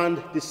not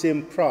command the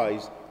same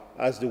price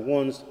as the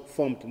ones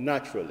formed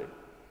naturally.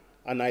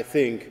 And I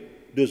think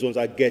those ones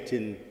are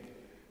getting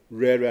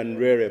rarer and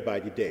rarer by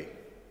the day.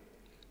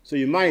 So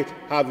you might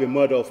have a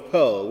mother of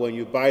pearl when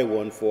you buy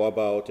one for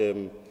about,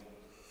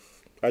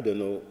 I don't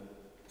know,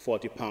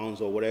 40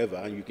 pounds or whatever,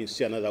 and you can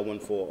see another one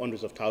for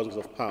hundreds of thousands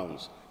of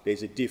pounds.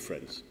 There's a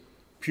difference.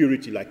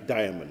 Purity like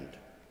diamond.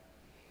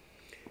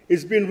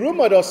 It's been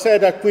rumored or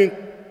said that Queen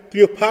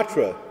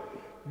Cleopatra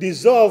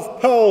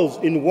dissolved pearls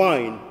in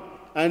wine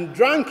and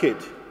drank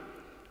it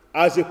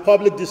as a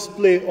public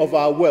display of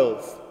our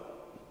wealth.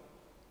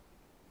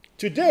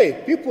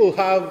 Today, people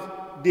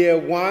have their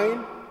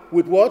wine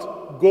with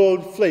what?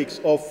 Gold flakes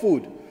or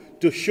food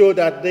to show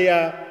that they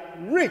are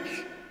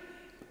rich.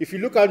 If you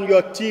look at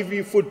your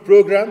TV food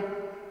program,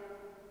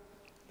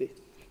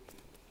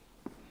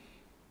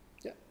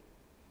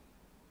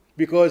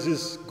 because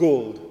it's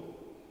gold.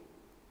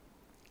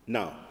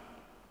 Now,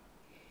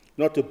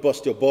 not to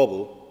bust your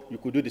bubble, you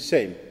could do the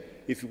same.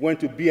 If you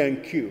went to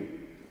B&Q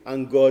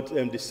and got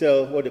they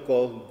sell what they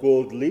call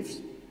gold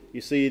leaves.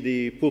 You see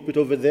the pulpit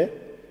over there?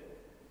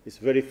 It's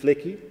very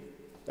flaky.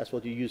 That's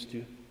what you used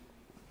to.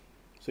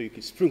 So you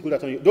can sprinkle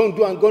that on you. Don't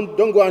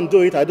go and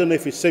do it. I don't know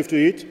if it's safe to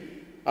eat.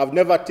 I've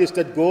never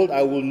tasted gold.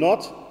 I will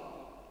not.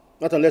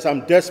 Not unless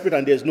I'm desperate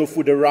and there's no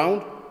food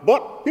around.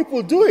 But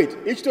people do it.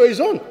 Each to his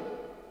own.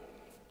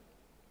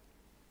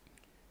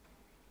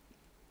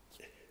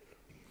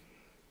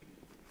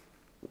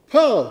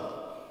 Pearl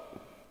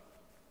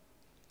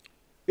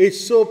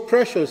is so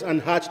precious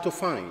and hard to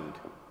find.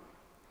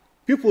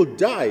 People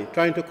die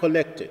trying to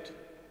collect it.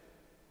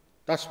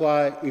 That's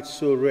why it's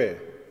so rare.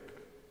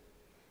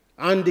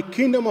 And the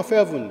kingdom of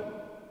heaven,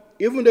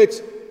 even though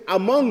it's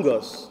among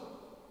us,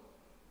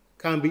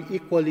 can be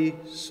equally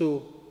so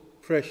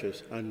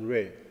precious and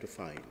rare to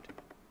find.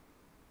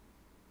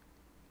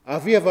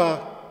 Have you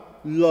ever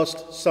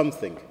lost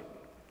something?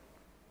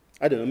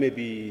 I don't know,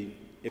 maybe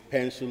a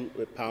pencil,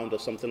 a pound, or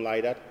something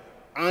like that,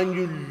 and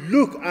you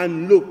look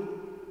and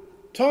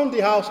look, turn the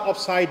house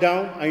upside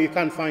down, and you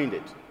can't find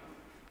it.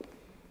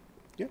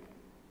 Yeah?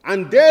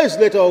 And days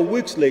later or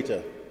weeks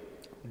later,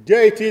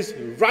 there it is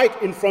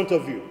right in front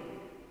of you.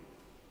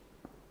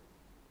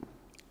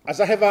 Has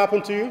that ever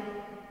happened to you?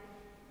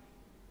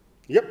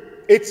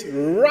 Yep.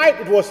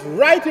 It was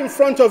right in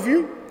front of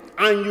you,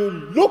 and you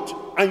looked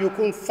and you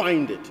couldn't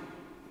find it.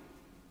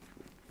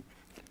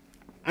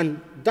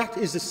 And that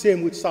is the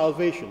same with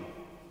salvation.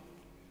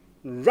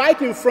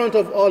 Right in front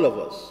of all of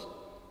us,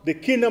 the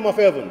kingdom of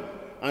heaven,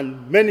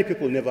 and many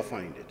people never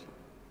find it.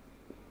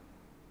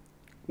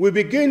 We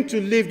begin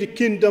to live the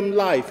kingdom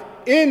life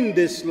in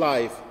this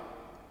life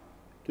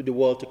to the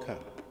world to come.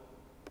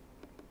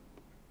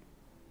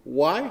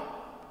 Why?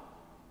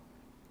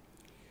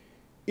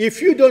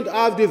 If you don't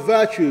have the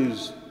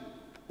virtues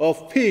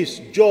of peace,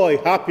 joy,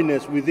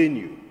 happiness within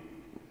you,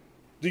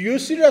 do you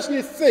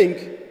seriously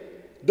think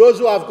those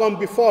who have gone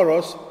before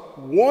us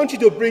want you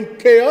to bring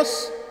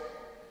chaos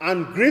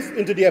and grief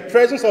into their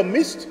presence or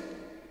midst?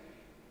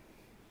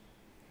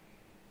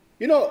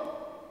 You know,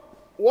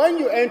 when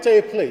you enter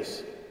a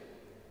place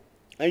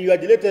and you are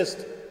the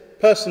latest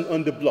person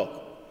on the block.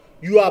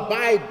 You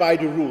abide by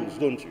the rules,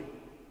 don't you?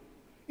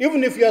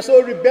 Even if you are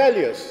so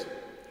rebellious,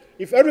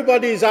 if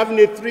everybody is having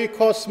a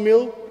 3-course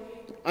meal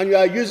and you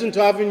are used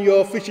to having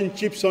your fish and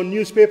chips on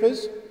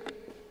newspapers,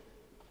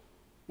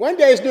 when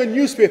there is no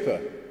newspaper,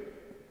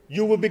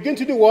 you will begin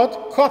to do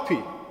what?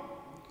 Copy.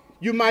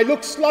 You might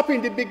look sloppy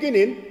in the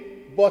beginning,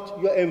 but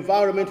your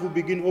environment will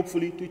begin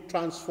hopefully to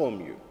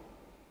transform you.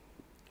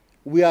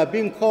 We are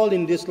being called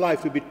in this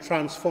life to be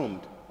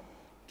transformed,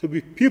 to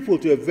be people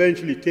to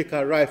eventually take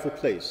our rightful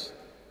place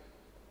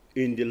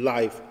in the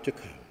life to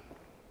come.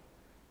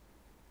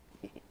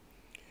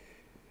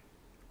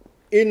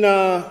 In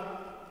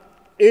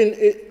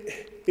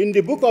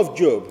the book of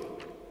Job,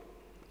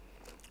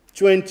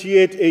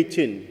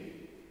 28:18,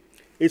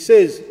 it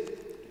says,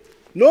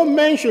 "No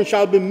mention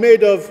shall be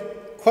made of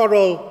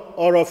coral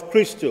or of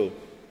crystal.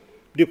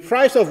 The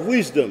price of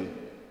wisdom,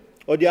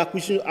 or the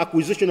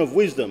acquisition of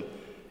wisdom,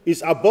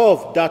 is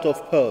above that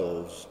of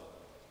pearls."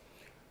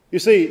 You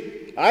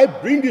see, I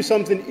bring you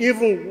something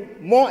even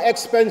more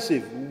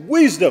expensive,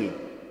 wisdom.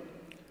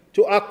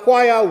 To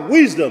acquire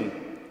wisdom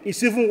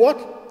is even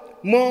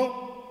what?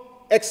 More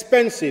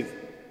expensive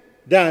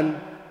than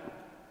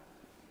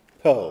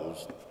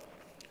pearls.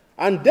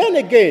 And then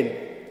again,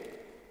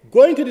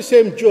 going to the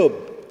same Job,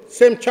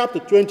 same chapter,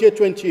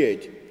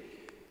 28:28,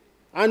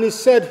 and he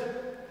said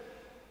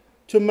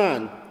to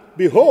man,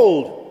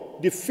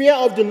 "Behold, the fear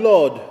of the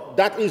Lord,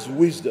 that is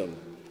wisdom,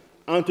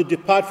 and to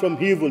depart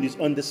from evil is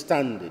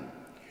understanding."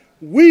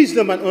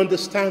 Wisdom and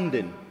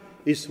understanding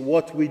is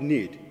what we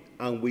need,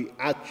 and we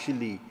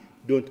actually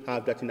don't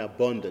have that in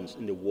abundance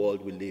in the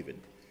world we live in.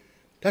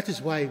 That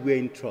is why we're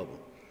in trouble.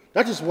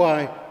 That is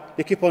why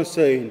they keep on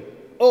saying,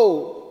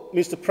 "Oh,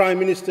 Mr. Prime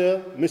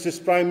Minister,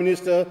 Mrs. Prime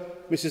Minister,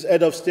 Mrs.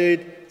 Head of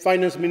State,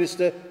 Finance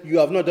Minister, you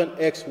have not done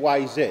X,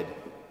 Y, Z."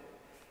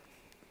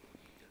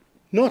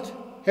 Not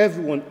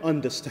everyone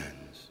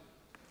understands.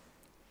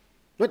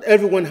 Not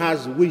everyone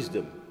has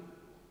wisdom.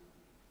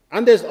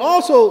 And there's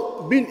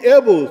also being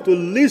able to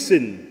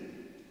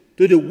listen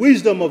to the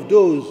wisdom of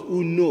those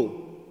who know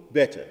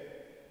better.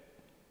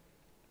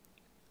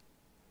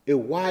 A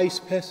wise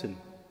person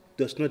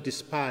does not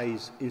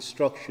despise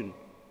instruction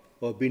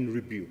or being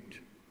rebuked.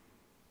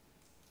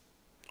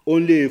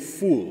 Only a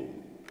fool,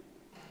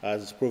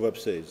 as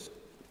Proverbs says,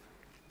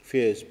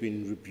 fears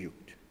being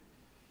rebuked.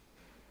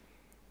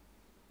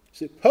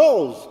 See,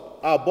 pearls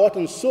are bought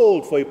and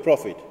sold for a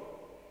profit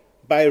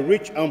by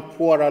rich and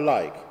poor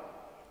alike,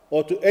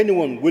 or to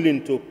anyone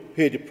willing to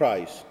pay the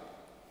price.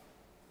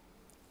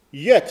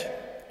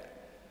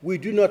 Yet, we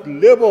do not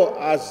labor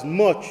as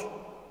much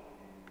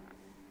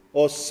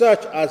or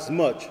search as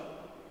much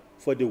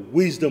for the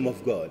wisdom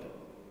of God,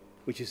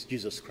 which is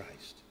Jesus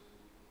Christ.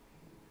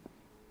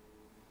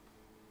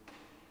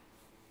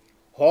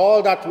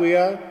 All that we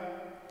are,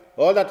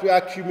 all that we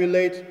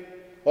accumulate,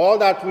 all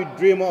that we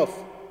dream of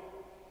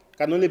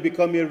can only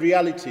become a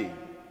reality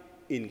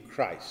in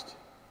Christ,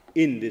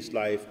 in this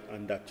life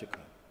and that to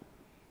come.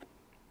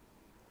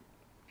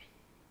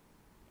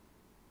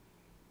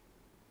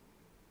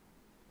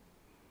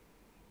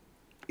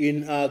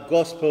 In our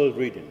gospel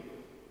reading,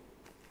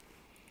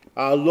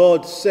 our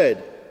Lord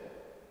said,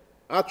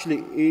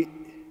 actually,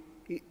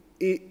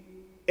 he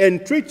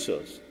entreats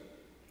us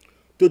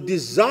to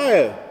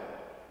desire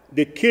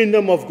the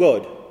kingdom of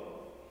God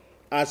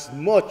as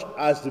much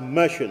as the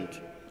merchant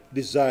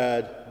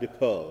desired the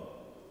pearl.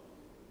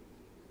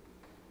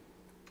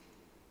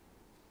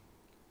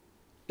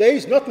 There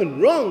is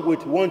nothing wrong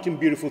with wanting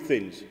beautiful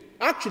things.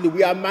 Actually,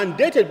 we are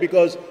mandated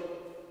because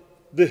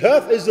the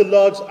earth is the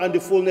Lord's and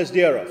the fullness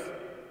thereof.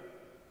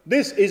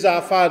 This is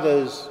our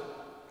Father's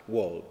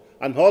world,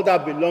 and all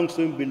that belongs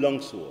to him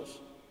belongs to us.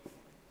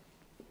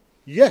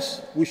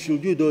 Yes, we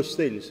should do those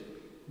things,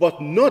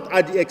 but not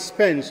at the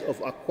expense of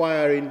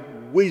acquiring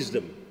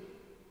wisdom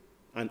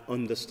and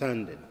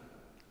understanding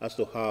as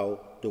to how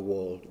the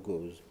world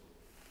goes.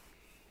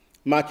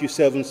 Matthew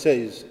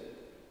 7:6,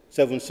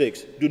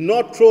 "Do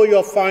not throw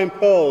your fine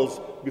pearls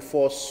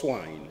before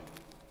swine."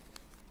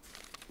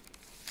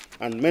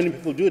 And many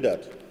people do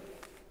that.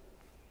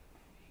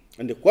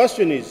 And the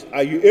question is,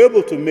 are you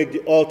able to make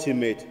the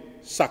ultimate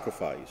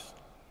sacrifice?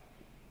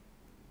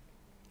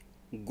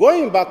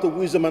 Going back to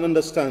wisdom and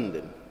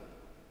understanding,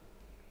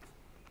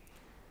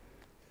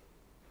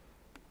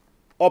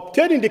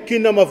 obtaining the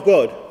kingdom of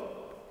God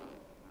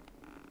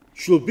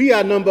should be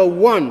our number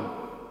one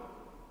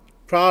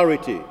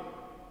priority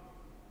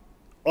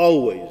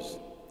always,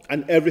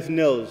 and everything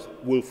else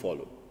will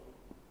follow.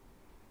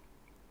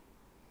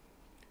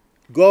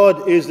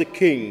 God is the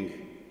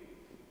King,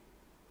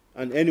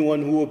 and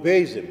anyone who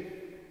obeys him,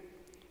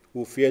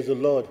 who fears the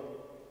Lord,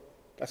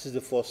 that is the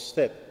first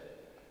step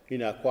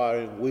in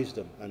acquiring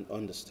wisdom and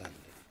understanding.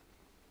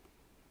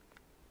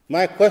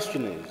 My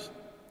question is,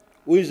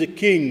 who is the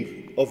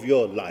king of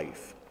your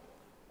life?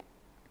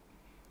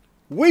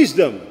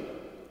 Wisdom.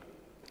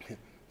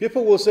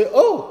 People will say,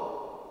 "Oh,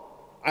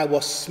 I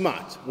was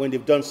smart," when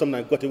they've done something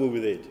and got away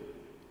with it.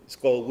 It's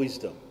called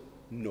wisdom.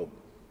 No.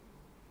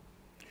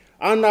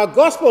 And our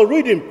gospel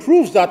reading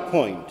proves that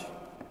point.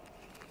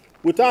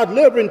 Without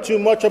laboring too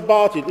much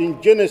about it,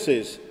 in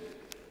Genesis,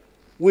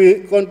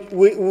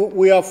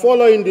 we are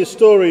following the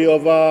story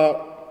of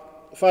our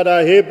father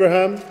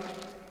Abraham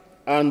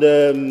and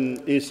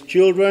his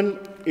children,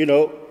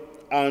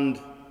 and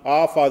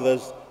our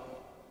fathers,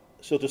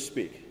 so to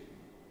speak.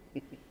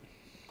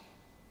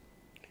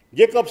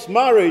 Jacob's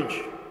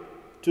marriage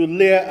to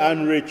Leah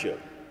and Rachel.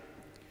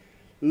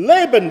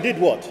 Laban did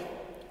what?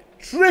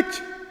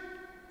 Tricked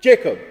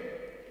Jacob.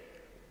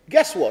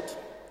 Guess what?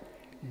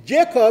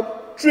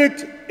 Jacob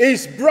tricked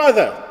his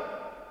brother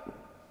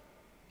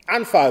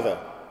and father.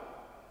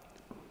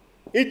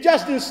 It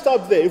just didn't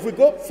stop there. If we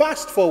go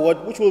fast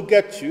forward, which we'll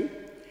get to,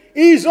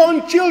 his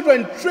own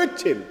children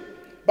tricked him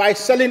by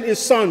selling his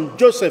son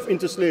Joseph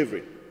into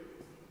slavery.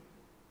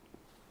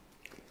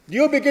 Do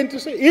you begin to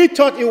see? He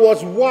thought it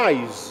was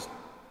wise,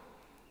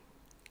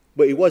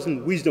 but it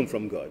wasn't wisdom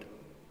from God.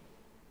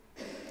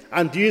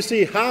 And do you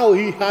see how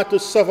he had to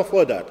suffer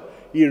for that?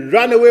 He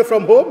ran away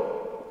from home.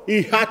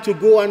 He had to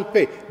go and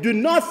pay. Do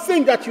not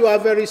think that you are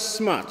very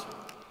smart.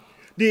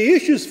 The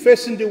issues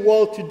facing the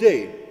world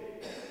today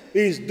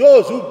is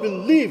those who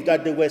believe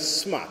that they were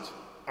smart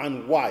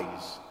and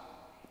wise.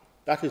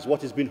 That is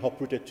what is being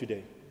uprooted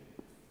today.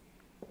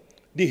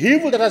 The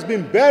evil that has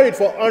been buried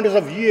for hundreds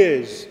of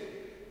years,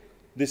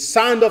 the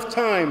sand of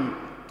time,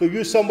 to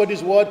use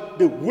somebody's word,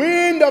 the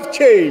wind of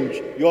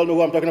change, you all know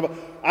who I'm talking about,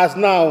 has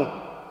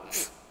now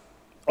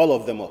all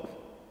of them up,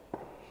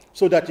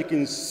 so that you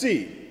can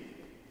see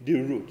the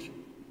root.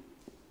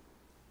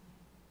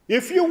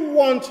 If you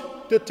want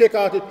to take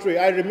out a tree,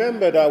 I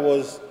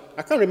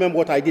can't remember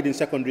what I did in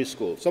secondary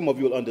school. Some of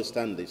you will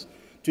understand this.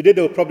 Today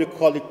they will probably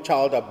call it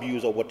child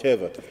abuse or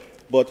whatever.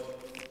 But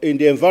in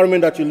the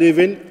environment that you live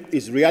in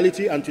is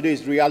reality, and today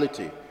is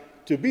reality.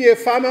 To be a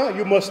farmer,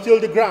 you must till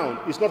the ground.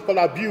 It's not called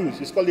abuse.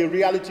 It's called the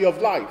reality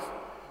of life.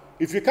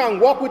 If you can't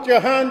walk with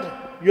your hand,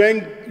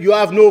 you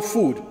have no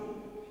food.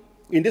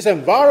 In this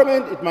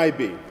environment, it might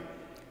be.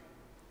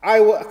 I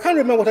can't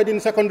remember what I did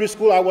in secondary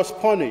school. I was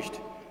punished.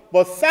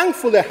 But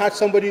thankfully, I had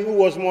somebody who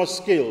was more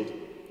skilled.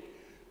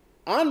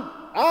 And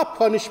our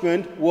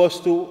punishment was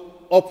to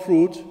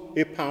uproot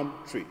a palm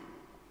tree.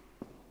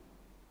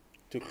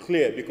 To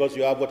clear, because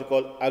you have what you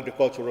call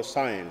agricultural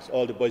science.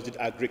 All the boys did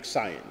agric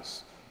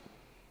science.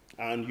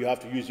 And you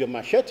have to use your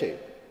machete.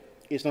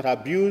 It's not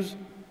abuse.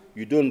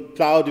 You don't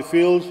plow the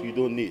fields. You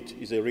don't need.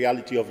 It's a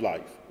reality of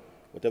life.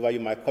 Whatever you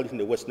might call it in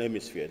the Western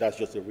Hemisphere. That's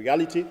just a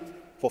reality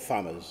for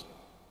farmers.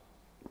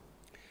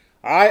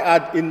 I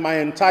had, in my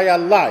entire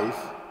life,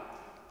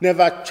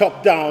 never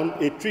chopped down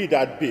a tree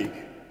that big.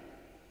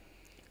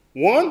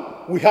 One,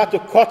 we had to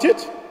cut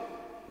it.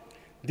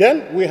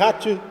 Then we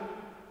had to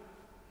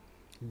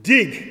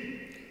dig.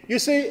 You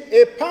see,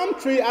 a palm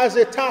tree has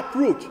a tap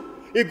root.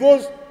 It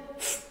goes,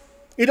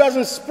 it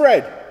doesn't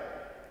spread.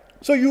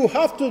 So you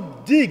have to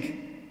dig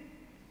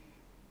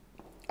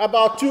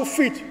about 2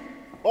 feet,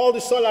 all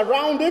the soil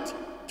around it,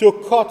 to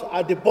cut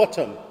at the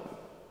bottom.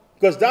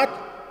 Because that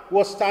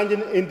was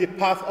standing in the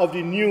path of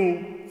the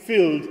new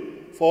field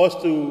for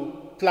us to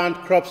plant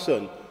crops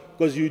on.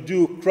 Because you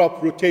do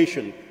crop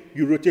rotation.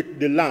 You rotate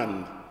the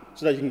land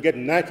so that you can get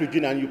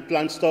nitrogen and you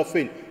plant stuff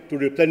in to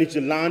replenish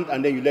the land,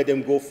 and then you let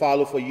them go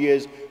fallow for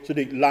years so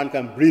the land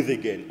can breathe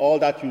again. All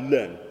that you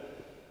learn.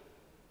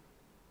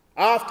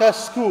 After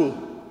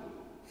school,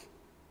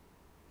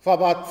 for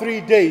about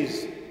 3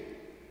 days,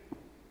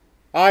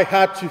 I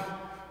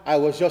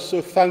was just so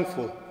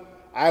thankful.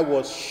 I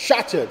was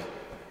shattered.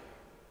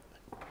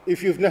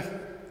 If you've never,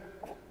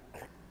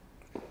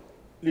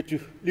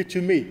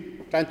 little me,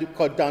 trying to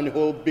cut down the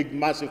whole big,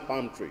 massive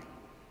palm tree.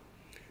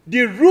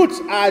 The roots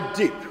are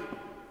deep.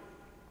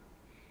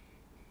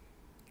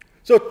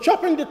 So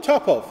chopping the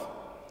top off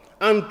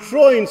and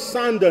throwing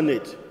sand on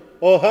it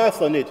or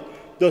earth on it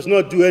does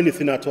not do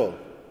anything at all.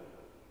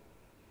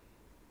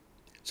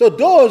 So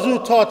those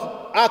who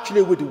thought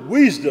actually with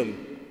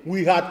wisdom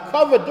we had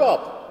covered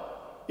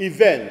up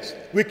events,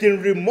 we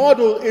can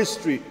remodel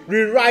history,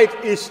 rewrite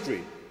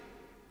history,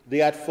 they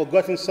had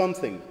forgotten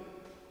something.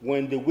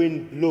 When the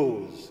wind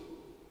blows,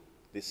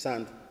 the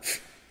sand,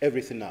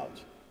 everything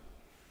out.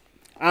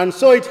 And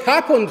so it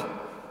happened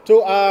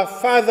to our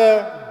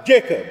father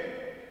Jacob.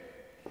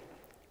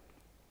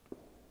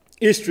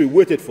 History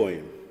waited for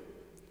him.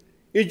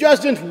 He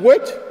just didn't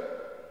wait.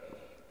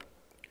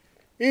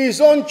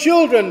 His own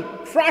children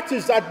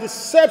practiced that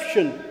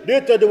deception. They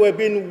thought they were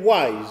being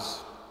wise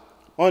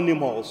on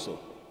him also.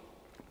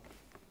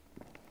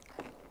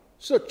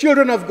 So,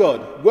 children of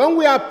God, when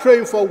we are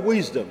praying for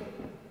wisdom,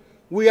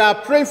 we are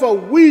praying for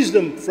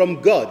wisdom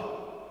from God,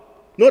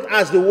 not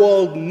as the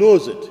world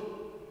knows it,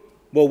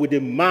 but with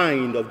the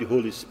mind of the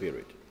Holy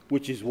Spirit,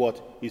 which is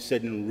what he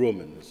said in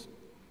Romans.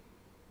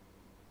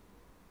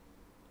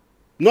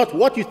 Not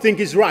what you think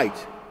is right.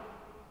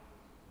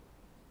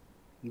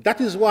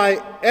 That is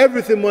why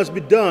everything must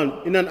be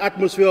done in an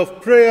atmosphere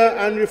of prayer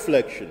and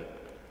reflection.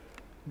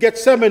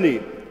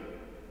 Gethsemane,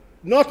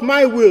 not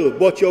my will,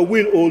 but your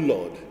will, O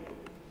Lord.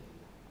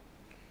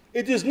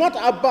 It is not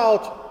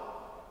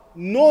about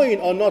knowing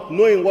or not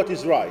knowing what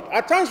is right.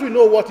 At times we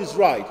know what is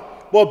right,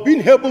 But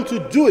being able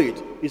to do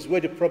it is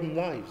where the problem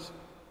lies.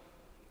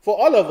 For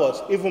all of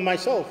us, even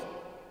myself.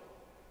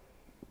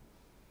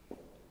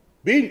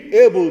 Being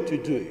able to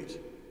do it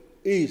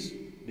is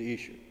the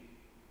issue.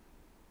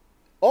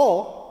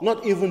 Or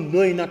not even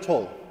knowing at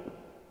all.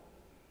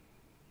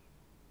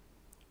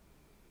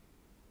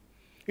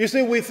 You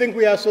see, we think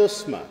we are so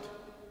smart.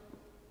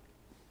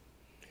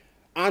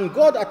 And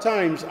God at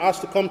times has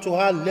to come to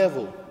our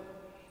level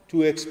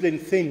to explain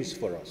things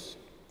for us.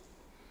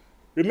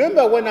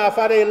 Remember when our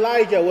father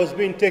Elijah was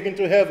being taken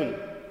to heaven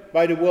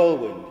by the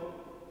whirlwind,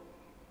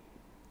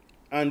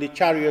 and the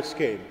chariots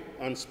came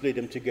and split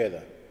them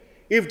together.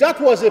 If that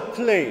was a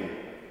plane,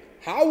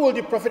 how will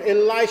the prophet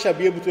Elisha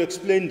be able to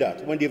explain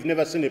that when they've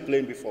never seen a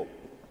plane before?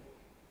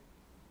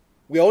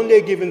 We are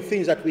only given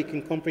things that we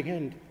can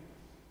comprehend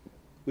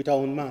with our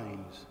own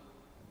minds,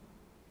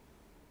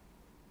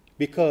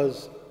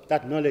 because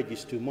that knowledge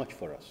is too much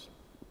for us.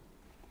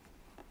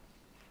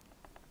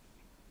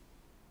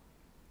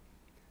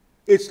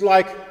 It's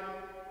like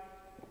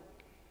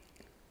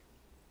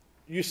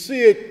you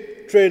see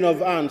a train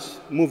of ants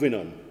moving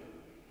on,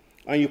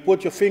 and you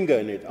put your finger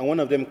in it, and one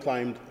of them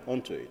climbed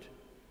onto it.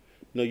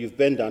 You know, you've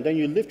bent down, then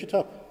you lift it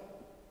up,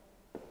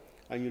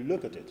 and you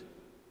look at it.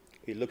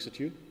 It looks at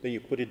you, then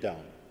you put it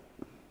down.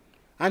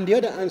 And the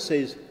other ant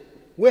says,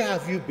 "Where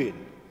have you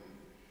been?"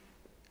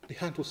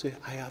 The ant will say,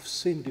 "I have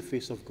seen the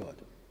face of God."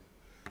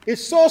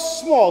 It's so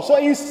small, so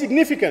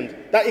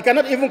insignificant, that it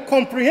cannot even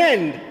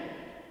comprehend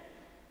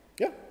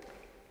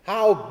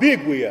how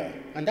big we are.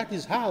 And that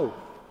is how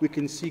we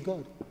can see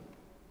God.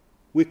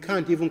 We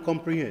can't even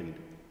comprehend.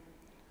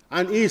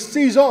 And He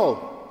sees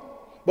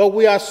all. But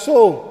we are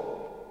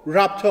so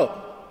wrapped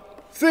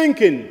up,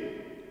 thinking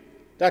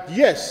that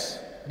yes,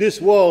 this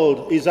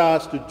world is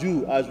ours to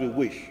do as we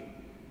wish,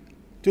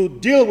 to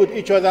deal with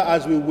each other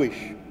as we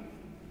wish,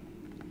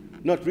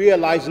 not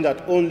realizing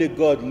that only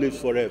God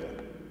lives forever.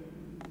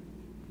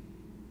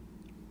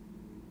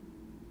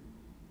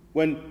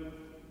 When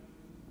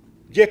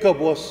Jacob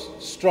was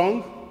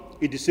strong,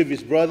 he deceived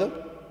his brother.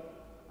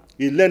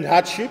 He learned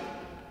hardship.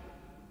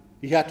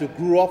 He had to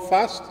grow up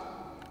fast.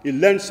 He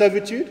learned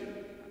servitude.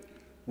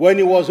 When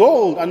he was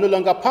old and no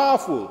longer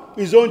powerful,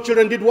 his own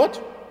children did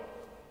what?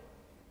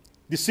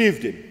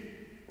 Deceived him.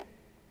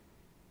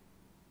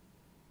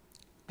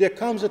 There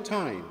comes a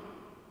time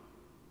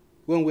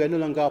when we are no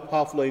longer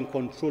powerful or in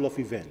control of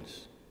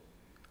events.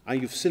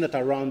 And you've seen it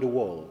around the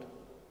world,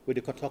 where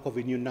they talk of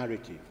a new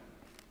narrative.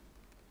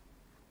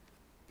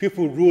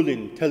 People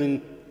ruling,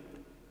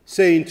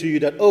 saying to you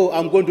that, "Oh,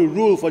 I'm going to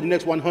rule for the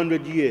next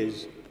 100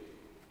 years.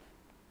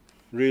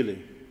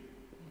 Really?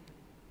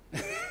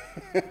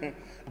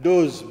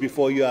 Those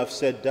before you have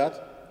said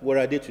that, where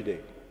are they today?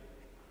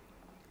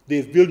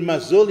 They've built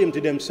mausoleum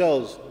to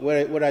themselves.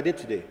 Where are they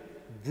today?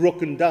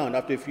 Broken down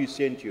after a few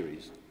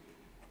centuries.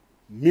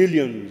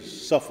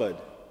 Millions suffered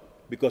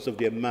because of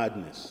their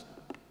madness.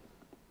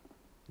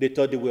 They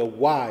thought they were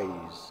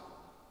wise.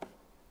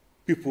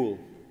 People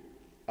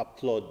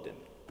applaud them.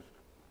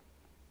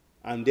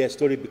 And their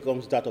story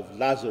becomes that of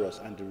Lazarus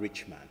and the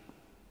rich man.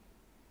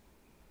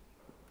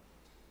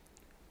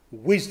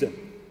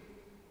 Wisdom.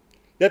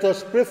 Let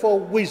us pray for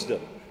wisdom.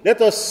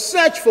 Let us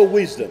search for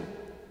wisdom.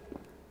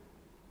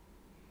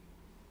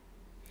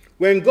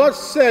 When God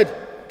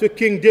said to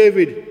King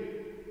David,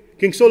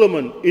 King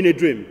Solomon in a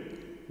dream,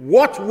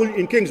 what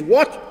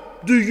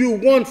do you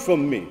want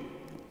from me?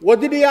 What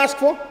did he ask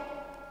for?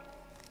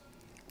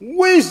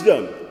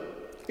 Wisdom.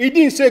 He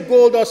didn't say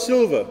gold or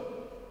silver.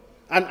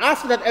 And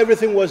after that,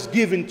 everything was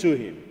given to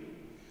him.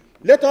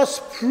 Let us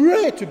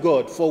pray to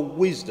God for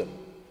wisdom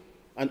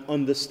and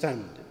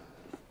understanding.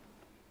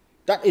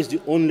 That is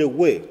the only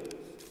way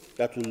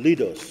that will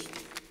lead us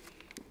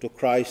to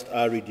Christ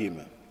our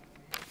Redeemer.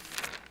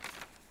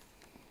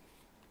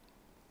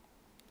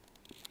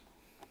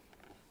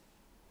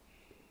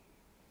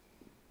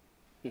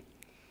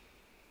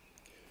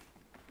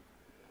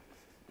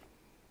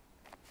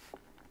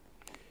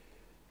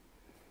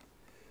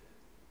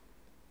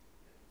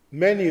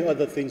 Many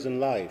other things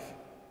in life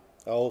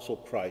are also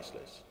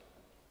priceless.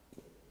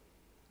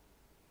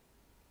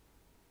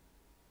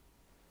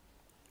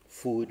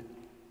 Food,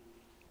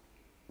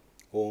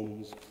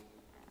 homes,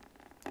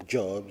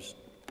 jobs,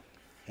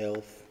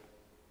 health.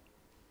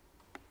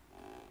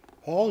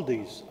 All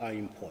these are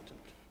important.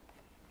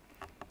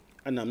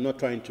 And I'm not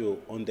trying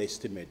to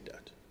underestimate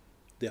that.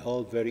 They're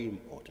all very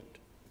important.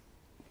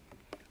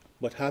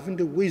 But having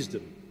the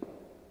wisdom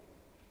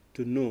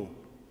to know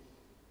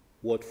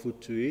what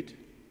food to eat,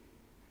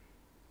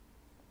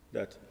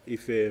 that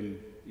if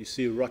you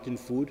see rotten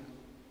food,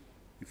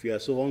 if you are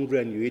so hungry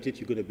and you eat it,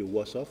 you're going to be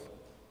worse off.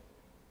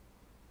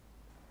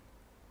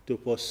 To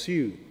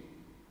pursue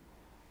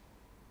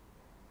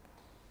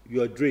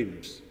your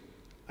dreams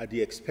at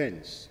the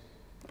expense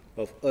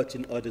of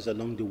hurting others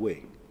along the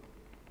way,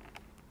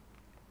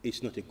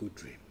 it's not a good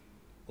dream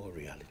or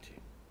reality.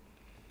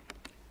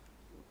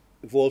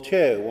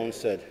 Voltaire once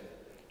said,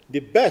 "The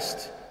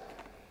best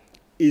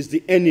is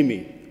the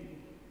enemy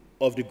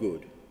of the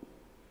good."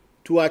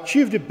 To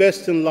achieve the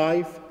best in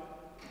life,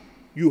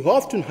 you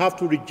often have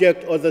to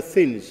reject other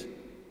things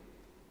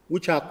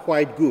which are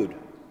quite good,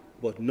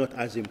 but not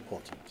as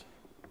important.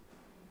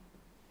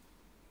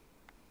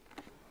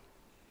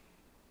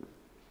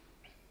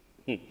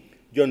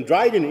 John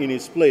Dryden, in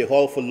his play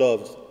All for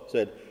Love,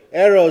 said,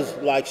 "Errors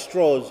like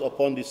straws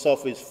upon the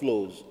surface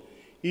flows.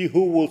 He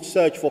who will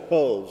search for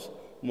pearls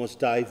must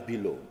dive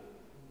below."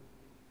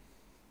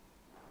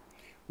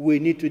 We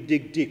need to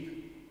dig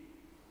deep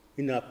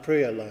in our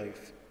prayer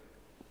life,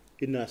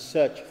 in our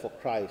search for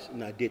Christ,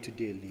 in our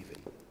day-to-day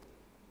living.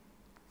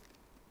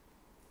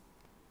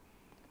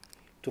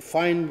 To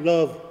find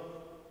love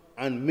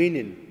and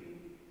meaning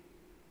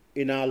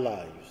in our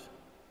lives,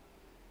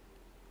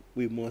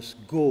 we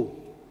must go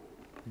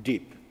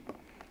deep,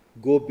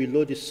 go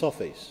below the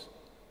surface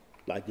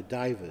like the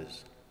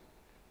divers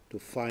to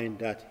find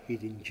that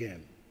hidden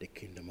gem, the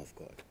kingdom of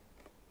God.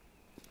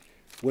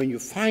 When you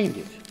find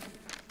it,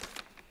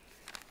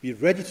 be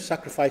ready to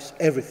sacrifice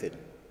everything,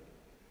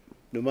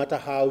 no matter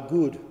how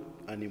good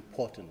and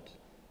important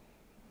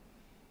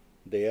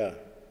they are,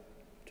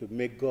 to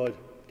make God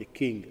the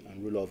king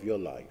and ruler of your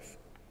life.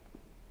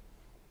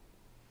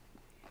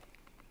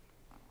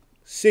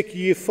 Seek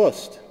ye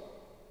first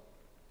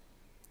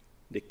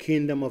the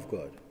kingdom of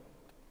God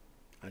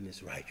and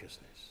his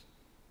righteousness.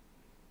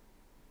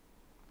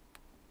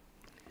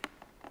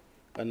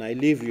 And I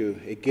leave you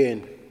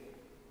again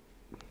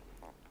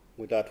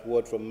with that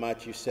word from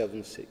Matthew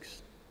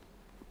 7:6.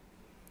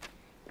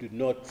 Do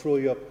not throw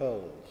your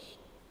pearls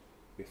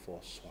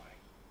before swine.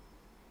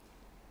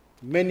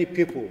 Many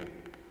people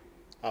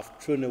have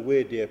thrown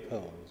away their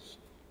pearls,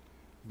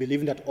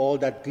 believing that all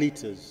that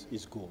glitters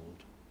is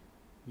gold.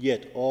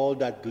 Yet all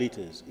that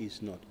glitters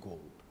is not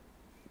gold.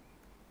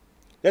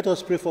 Let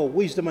us pray for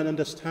wisdom and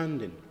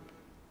understanding,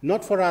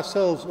 not for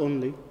ourselves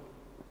only,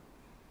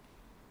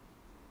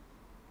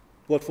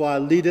 but for our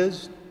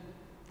leaders,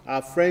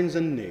 our friends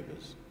and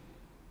neighbors.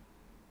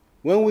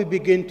 When we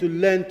begin to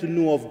learn to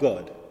know of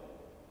God,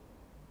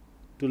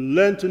 to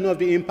learn to know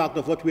the impact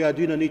of what we are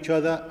doing on each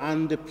other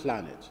and the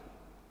planet,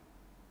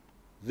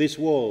 this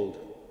world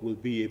will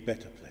be a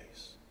better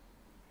place.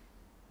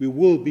 We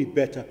will be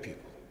better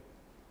people.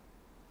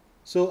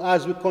 So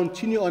as we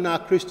continue on our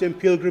Christian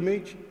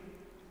pilgrimage,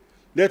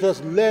 let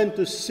us learn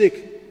to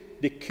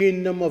seek the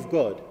kingdom of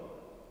God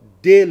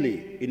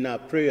daily in our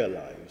prayer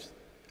lives,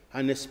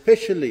 and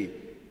especially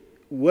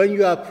when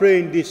you are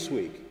praying this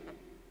week.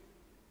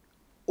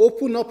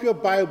 Open up your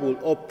Bible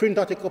or print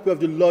out a copy of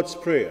the Lord's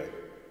Prayer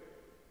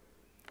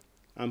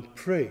and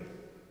pray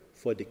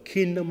for the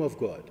kingdom of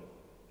God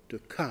to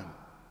come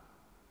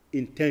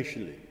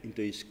intentionally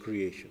into his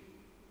creation,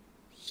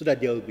 so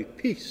that there will be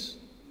peace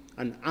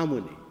and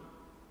harmony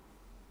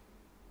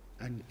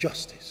and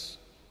justice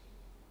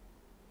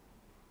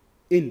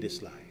in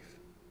this life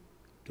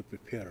to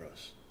prepare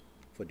us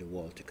for the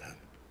world to come.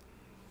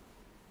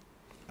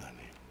 Amen.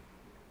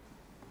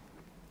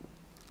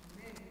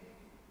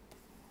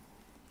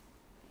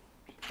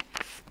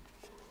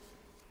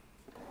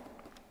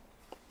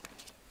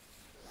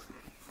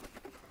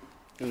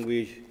 And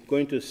we're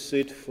going to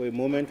sit for a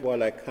moment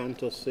while I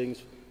cantor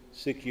sings,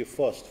 "Seek ye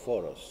first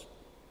for us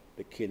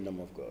the kingdom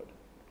of God."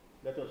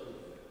 Let us pray.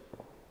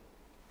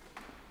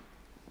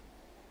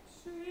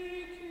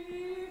 Seek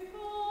ye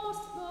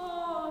first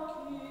the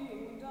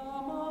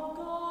kingdom of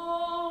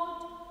God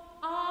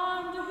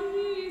and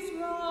his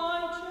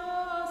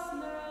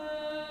righteousness,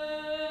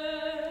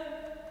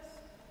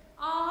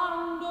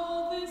 and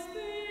all these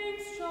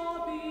things shall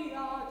be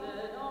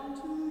added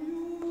unto you.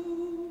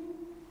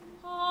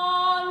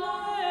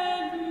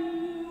 Hallelujah,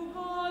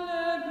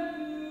 hallelujah.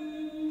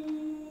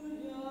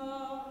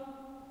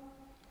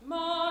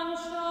 Man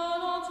shall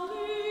not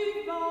live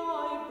by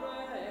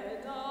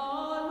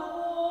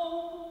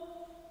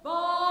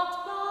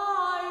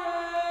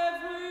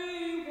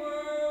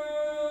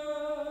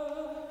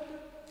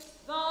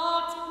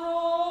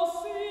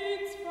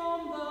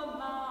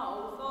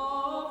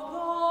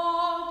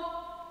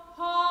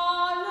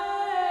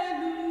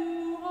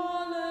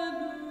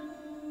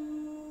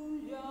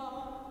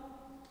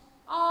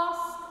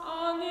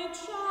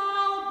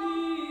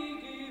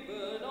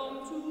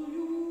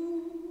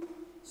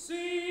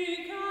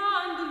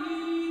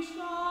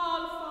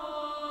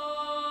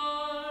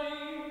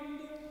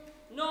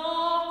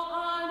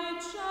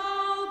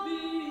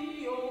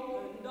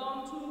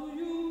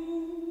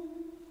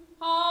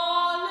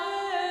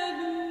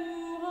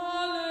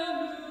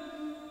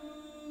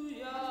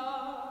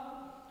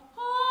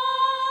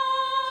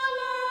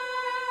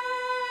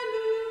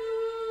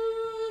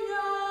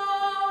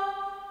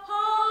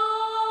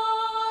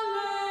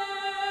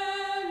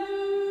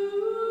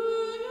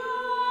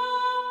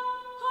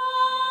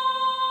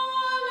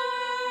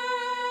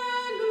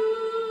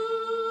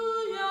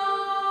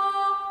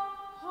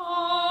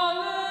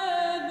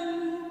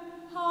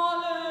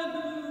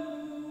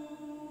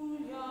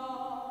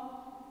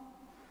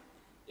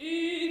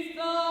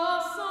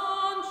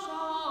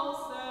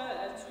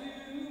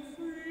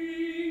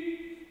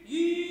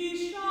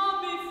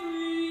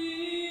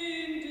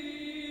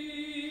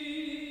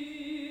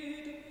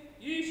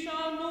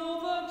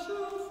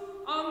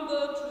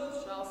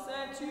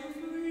you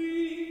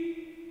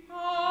free.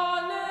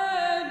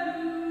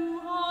 Hallelujah,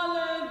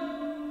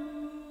 hallelujah.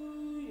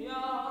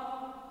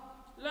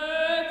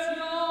 Let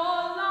your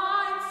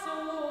light so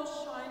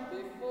shine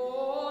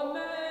before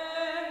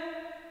men,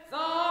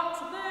 that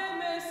they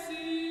may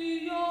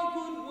see your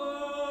good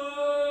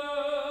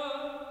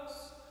works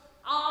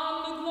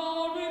and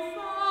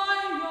glorify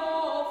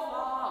your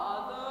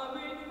Father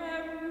in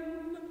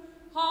heaven.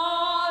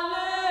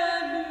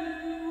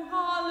 Hallelujah,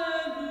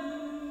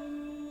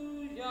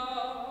 hallelujah.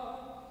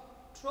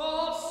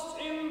 Trust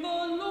in the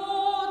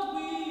Lord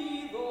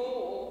with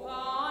all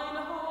thine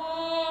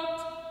heart.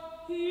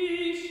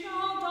 He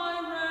shall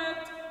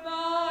direct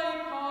thy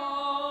paths.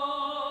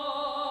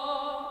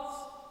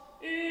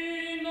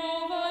 In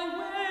all thy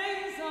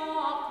ways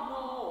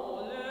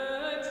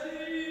acknowledge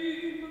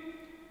him.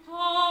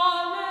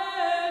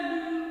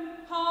 Hallelujah,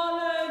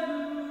 hallelujah.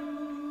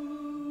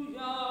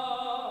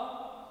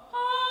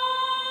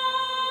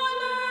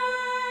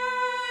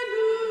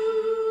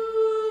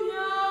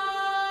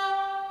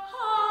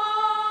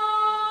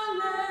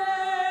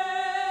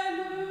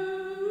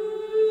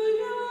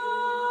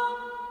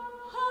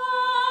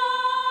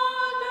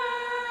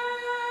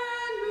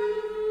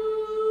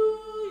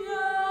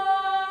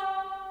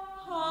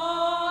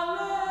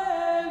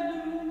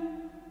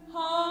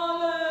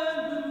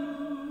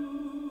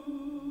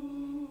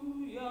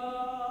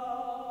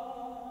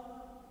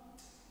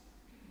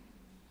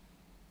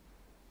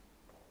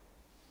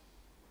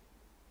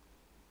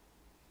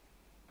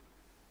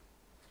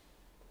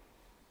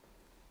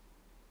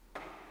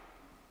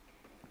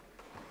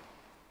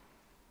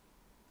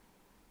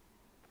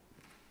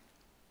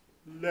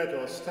 Let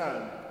us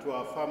stand to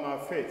affirm our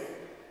faith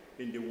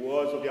in the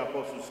words of the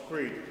Apostles'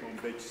 Creed on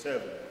page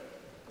 7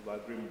 of our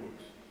green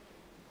books.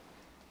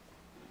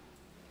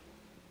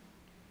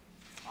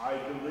 I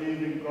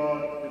believe in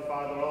God, the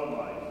Father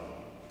Almighty,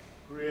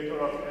 creator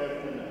of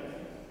heaven and earth.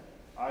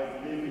 I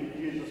believe in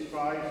Jesus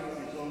Christ,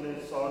 his only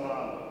Son,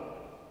 our Lord,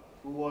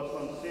 who was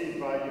conceived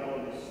by the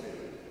Holy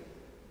Spirit,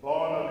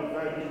 born of the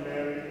Virgin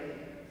Mary,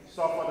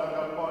 suffered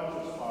under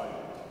Pontius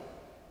Pilate,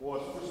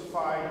 was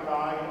crucified,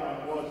 died,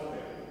 and was buried.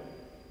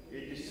 He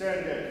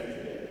descended to the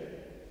dead.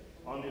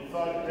 On the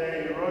third day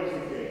he rose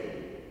again.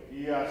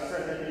 He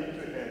ascended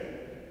into heaven.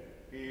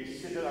 He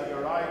is seated at the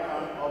right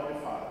hand of the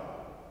Father,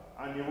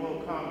 and he will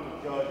come to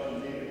judge the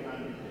living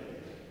and the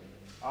dead.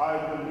 I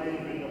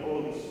believe in the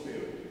Holy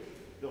Spirit,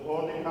 the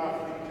Holy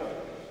Catholic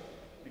Church,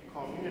 the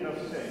communion of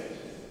saints,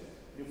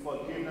 the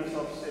forgiveness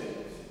of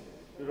sins,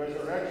 the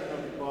resurrection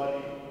of the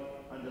body,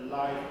 and the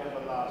life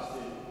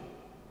everlasting.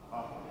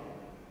 Amen.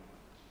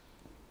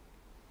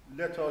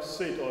 Let us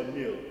sit or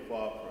kneel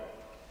for our prayer.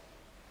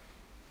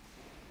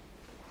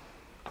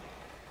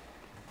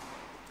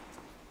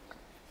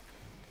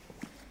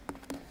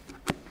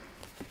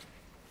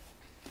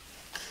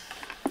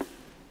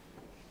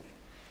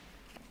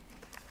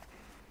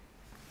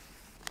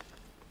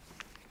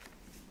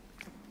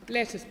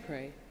 Let us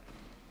pray.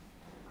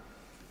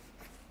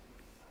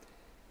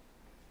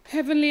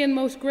 Heavenly and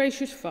most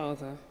gracious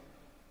Father,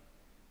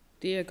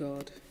 dear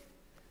God,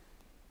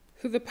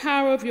 through the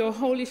power of your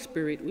Holy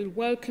Spirit, we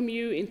welcome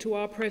you into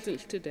our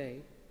presence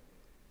today.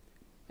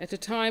 At a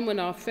time when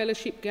our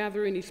fellowship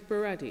gathering is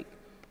sporadic,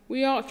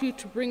 we ask you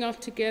to bring us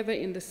together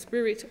in the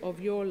spirit of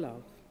your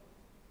love.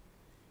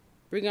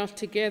 Bring us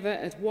together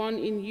as one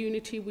in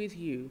unity with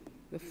you,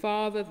 the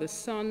Father, the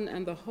Son,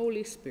 and the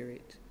Holy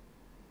Spirit.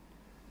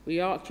 We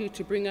ask you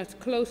to bring us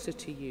closer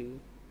to you,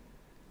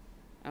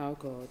 our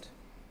God.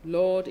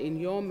 Lord, in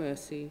your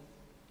mercy.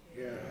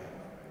 Yeah.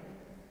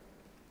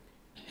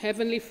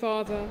 Heavenly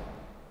Father,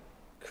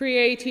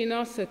 create in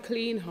us a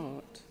clean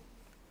heart,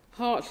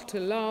 hearts to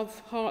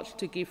love, hearts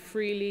to give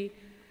freely,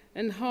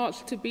 and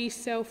hearts to be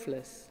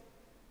selfless,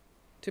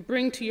 to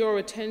bring to your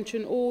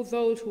attention all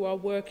those who are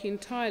working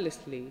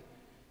tirelessly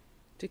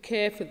to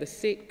care for the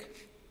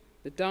sick,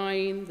 the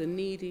dying, the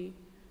needy,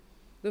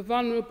 the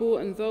vulnerable,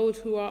 and those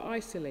who are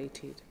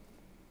isolated.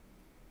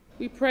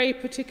 We pray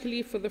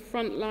particularly for the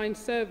frontline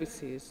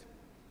services,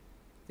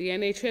 the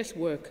NHS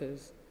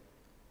workers,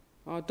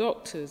 our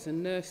doctors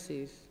and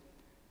nurses,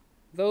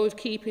 those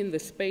keeping the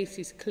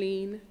spaces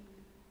clean,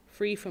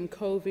 free from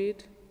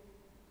COVID,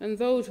 and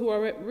those who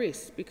are at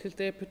risk because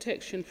their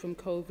protection from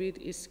COVID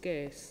is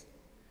scarce.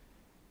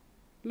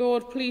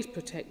 Lord, please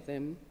protect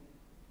them,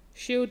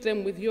 shield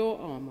them with your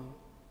armor,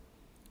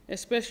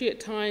 especially at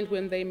times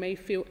when they may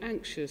feel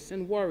anxious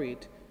and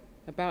worried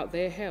about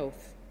their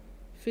health,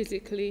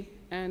 physically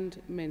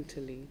and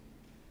mentally.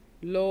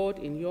 Lord,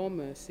 in your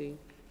mercy.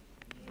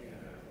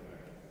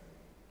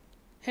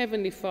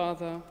 Heavenly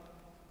Father,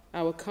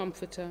 our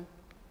comforter,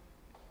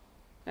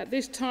 at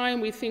this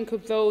time we think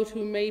of those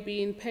who may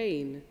be in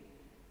pain,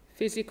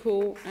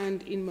 physical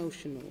and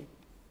emotional.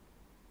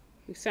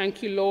 We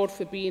thank you, Lord,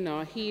 for being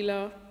our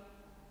healer,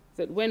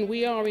 that when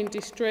we are in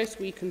distress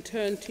we can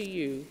turn to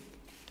you.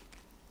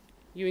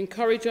 You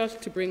encourage us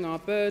to bring our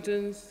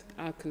burdens,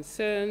 our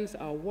concerns,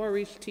 our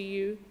worries to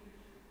you,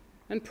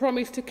 and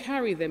promise to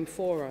carry them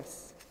for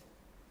us,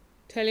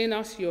 telling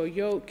us your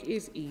yoke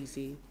is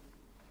easy.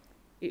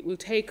 It will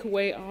take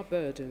away our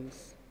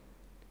burdens.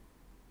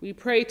 We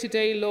pray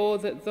today,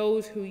 Lord, that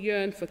those who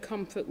yearn for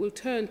comfort will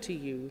turn to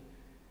you.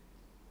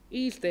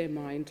 Ease their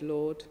mind,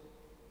 Lord.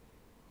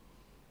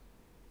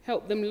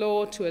 Help them,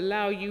 Lord, to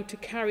allow you to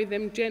carry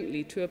them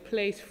gently to a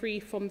place free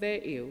from their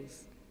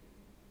ills.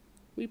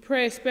 We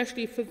pray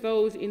especially for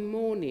those in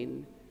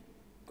mourning,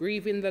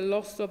 grieving the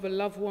loss of a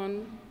loved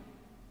one,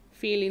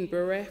 feeling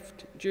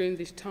bereft during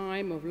this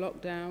time of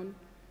lockdown,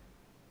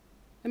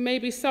 and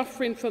maybe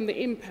suffering from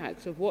the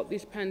impacts of what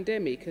this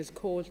pandemic has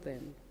caused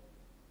them.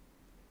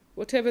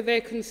 Whatever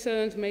their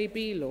concerns may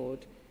be,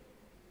 Lord,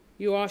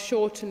 you are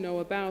sure to know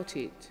about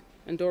it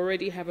and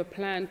already have a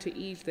plan to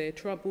ease their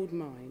troubled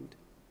mind.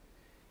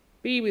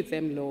 Be with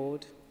them,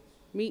 Lord.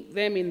 Meet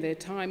them in their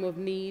time of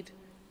need,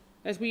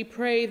 as we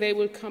pray they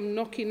will come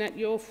knocking at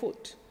your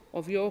foot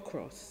of your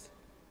cross.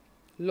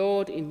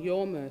 Lord, in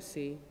your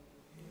mercy.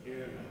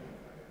 Amen.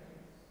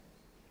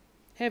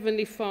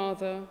 Heavenly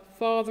Father,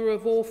 Father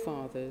of all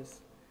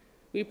fathers,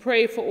 we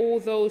pray for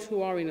all those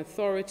who are in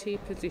authority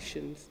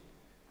positions,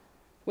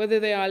 whether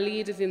they are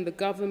leaders in the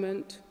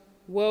government,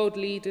 world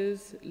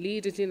leaders,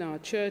 leaders in our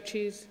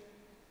churches,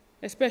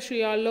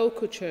 especially our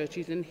local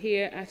churches and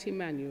here at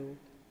Emmanuel.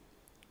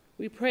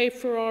 We pray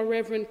for our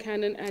Reverend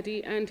Canon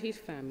Addy and his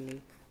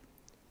family.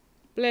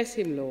 Bless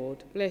him,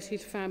 Lord, bless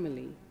his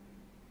family.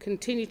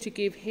 Continue to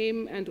give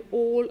him and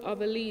all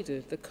other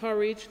leaders the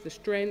courage, the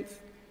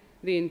strength,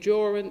 the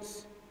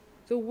endurance,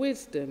 the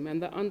wisdom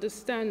and the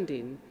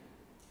understanding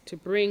to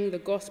bring the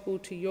gospel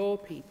to your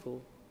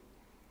people.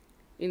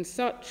 In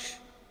such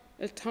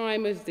a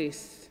time as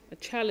this, a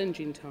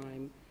challenging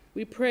time,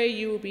 we pray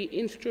you will be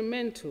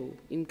instrumental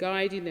in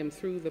guiding them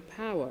through the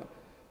power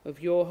of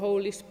your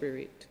Holy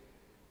Spirit,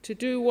 to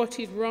do what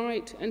is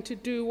right and to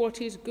do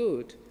what is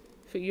good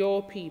for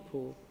your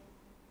people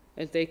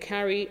as they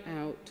carry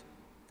out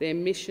their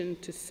mission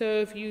to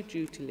serve you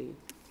dutifully.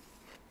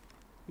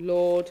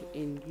 Lord,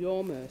 in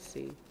your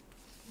mercy.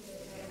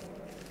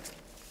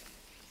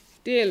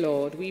 Dear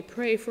Lord, we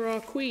pray for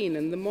our Queen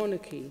and the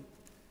monarchy.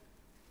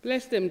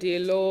 Bless them, dear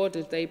Lord,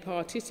 as they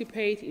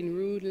participate in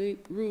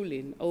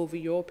ruling over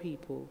your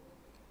people,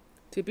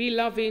 to be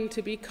loving,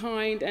 to be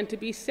kind, and to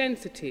be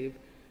sensitive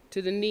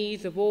to the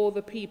needs of all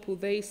the people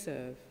they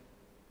serve.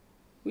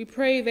 We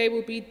pray they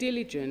will be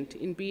diligent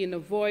in being a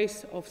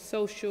voice of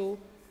social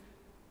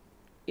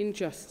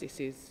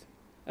injustices,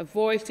 a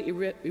voice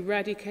to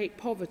eradicate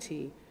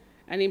poverty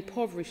and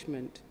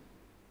impoverishment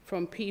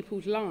from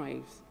people's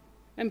lives,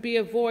 and be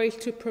a voice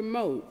to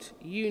promote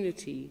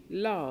unity,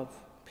 love,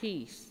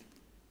 peace,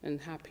 and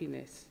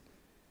happiness.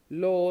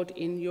 Lord,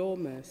 in your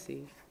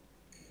mercy.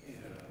 Yeah.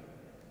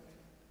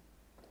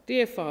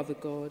 Dear Father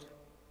God,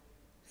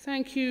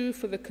 thank you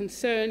for the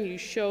concern you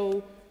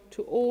show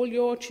to all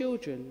your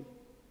children,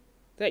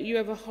 that you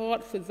have a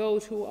heart for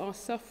those who are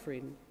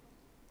suffering.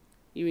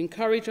 You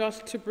encourage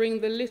us to bring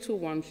the little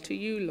ones to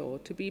you,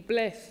 Lord, to be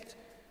blessed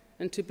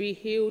and to be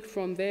healed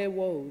from their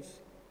woes.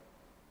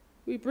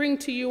 We bring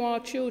to you our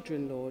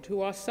children, Lord,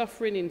 who are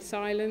suffering in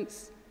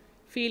silence,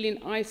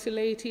 feeling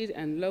isolated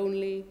and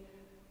lonely,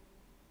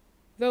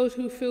 those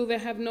who feel they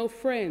have no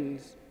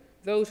friends,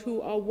 those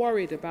who are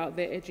worried about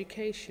their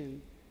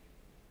education,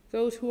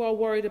 those who are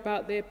worried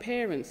about their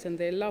parents and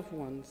their loved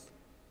ones,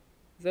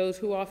 those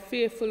who are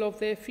fearful of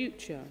their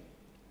future,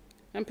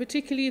 and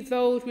particularly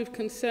those with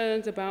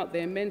concerns about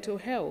their mental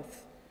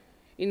health,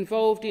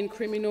 involved in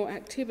criminal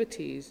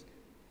activities,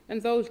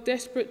 and those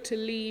desperate to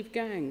leave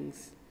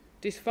gangs,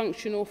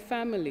 dysfunctional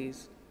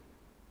families,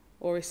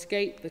 or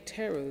escape the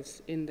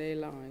terrors in their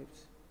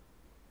lives.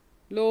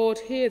 Lord,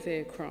 hear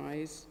their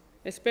cries,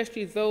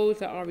 especially those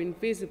that are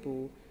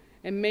invisible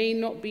and may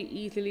not be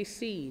easily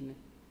seen.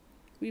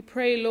 We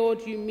pray,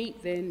 Lord, you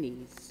meet their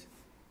needs.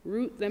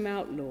 Root them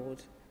out,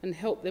 Lord, and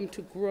help them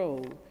to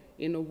grow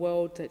in a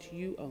world that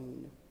you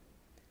own.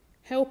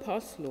 Help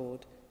us,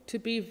 Lord, to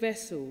be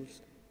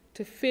vessels,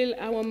 to fill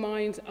our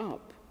minds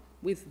up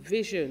with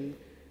vision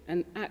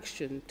and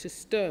action to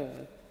stir,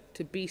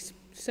 to be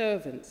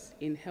servants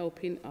in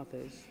helping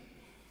others.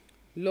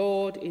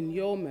 Lord, in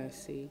your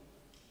mercy.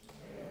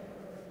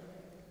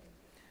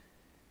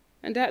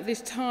 And at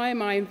this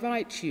time, I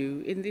invite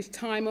you, in this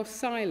time of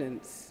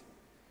silence,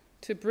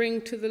 to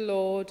bring to the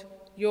Lord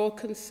your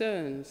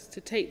concerns,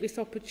 to take this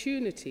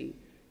opportunity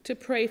to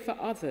pray for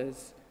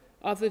others,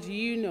 others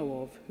you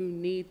know of who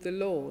need the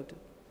Lord.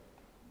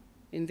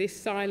 In this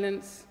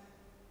silence,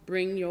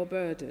 bring your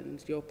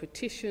burdens, your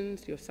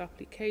petitions, your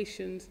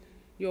supplications,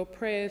 your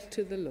prayers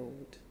to the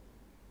Lord.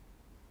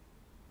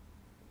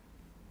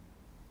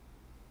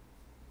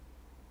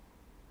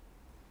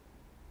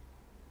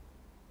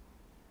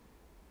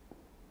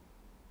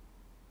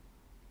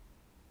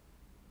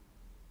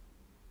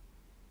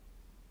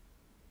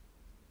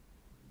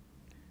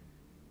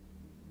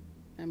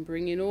 And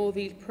bringing all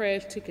these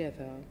prayers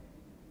together,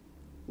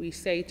 we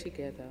say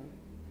together,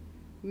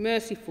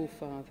 Merciful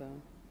Father,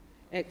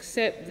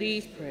 accept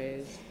these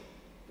prayers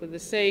for the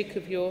sake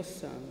of your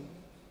Son,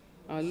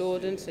 our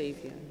Lord and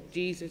Saviour,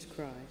 Jesus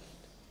Christ.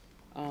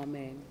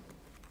 Amen.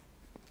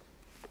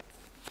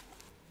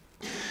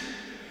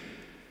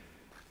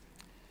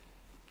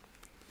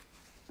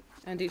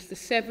 and it's the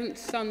 7th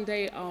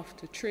Sunday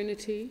after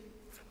Trinity.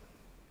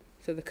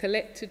 So the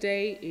collect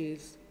today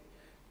is,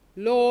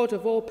 Lord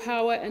of all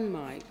power and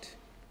might,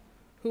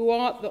 who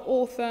art the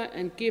author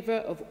and giver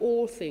of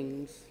all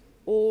things,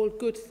 all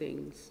good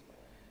things,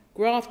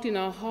 graft in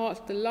our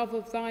hearts the love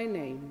of thy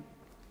name,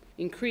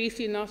 increase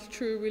in us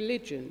true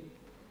religion,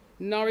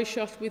 nourish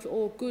us with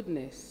all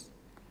goodness,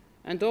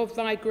 and of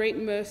thy great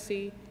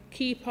mercy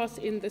keep us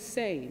in the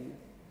same,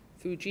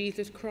 through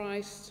Jesus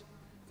Christ,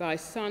 thy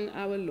Son,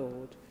 our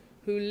Lord,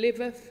 who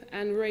liveth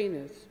and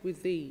reigneth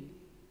with thee,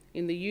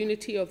 in the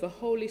unity of the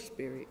Holy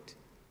Spirit,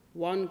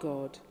 one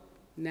God,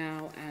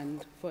 now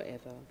and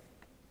forever.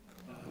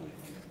 Amen.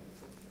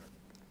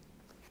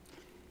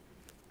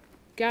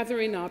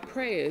 Gathering our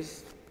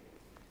prayers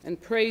and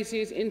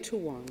praises into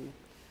one,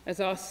 as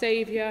our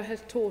Saviour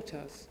has taught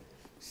us,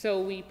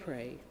 so we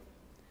pray.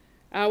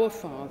 Our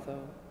Father,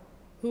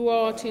 who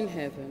art in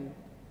heaven,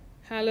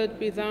 hallowed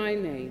be thy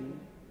name.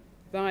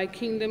 Thy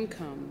kingdom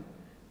come,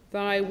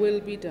 thy will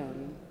be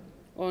done,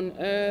 on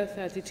earth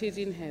as it is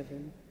in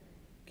heaven.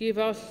 Give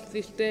us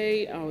this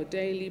day our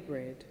daily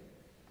bread,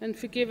 and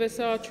forgive us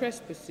our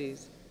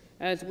trespasses,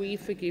 as we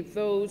forgive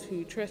those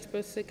who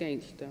trespass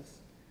against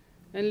us.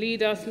 And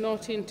lead us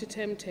not into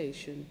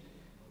temptation,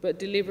 but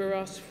deliver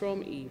us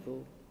from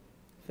evil.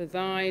 For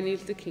thine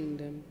is the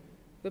kingdom,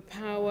 the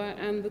power,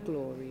 and the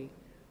glory,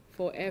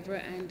 forever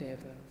and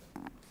ever.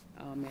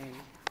 Amen.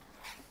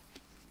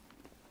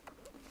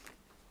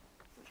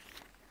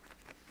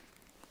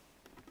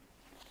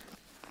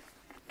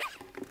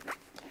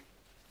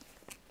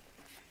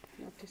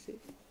 Notice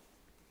it.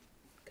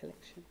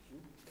 Collection.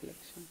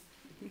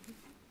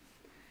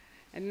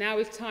 And now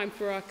it's time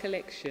for our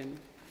collection.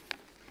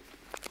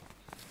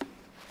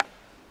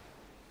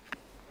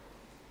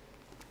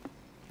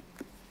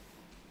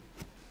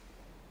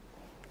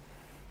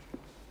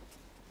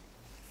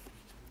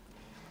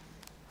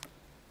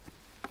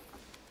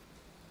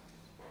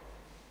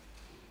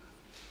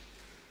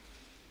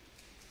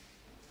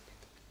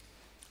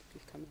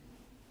 Please come in.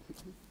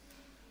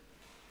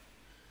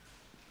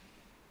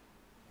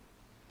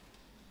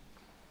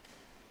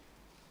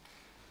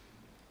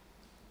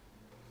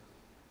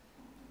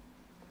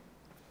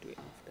 Do it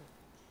after.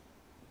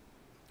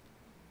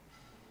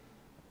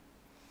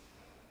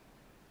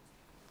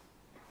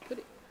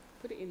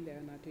 Put it in there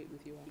and I'll do it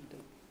with you after.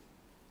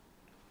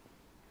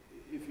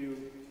 If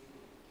you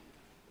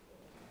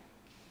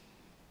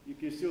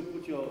can still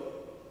put your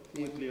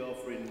weekly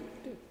offering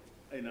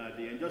in at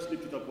the end. Just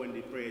lift it up when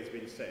the prayer has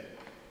been said,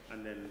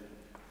 and then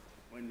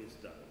when it's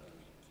done.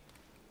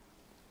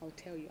 I'll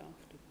tell you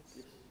afterwards.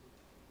 Yes.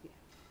 Yeah.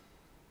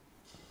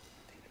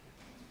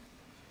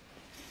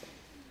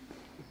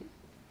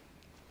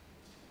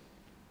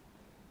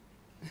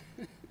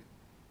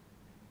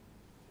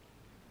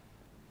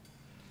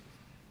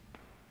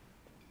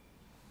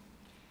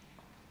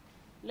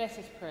 Let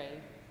us pray.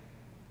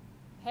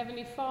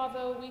 Heavenly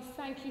Father, we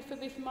thank you for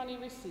this money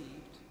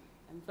received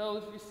and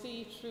those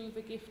received through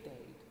the gift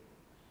aid.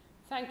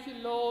 Thank you,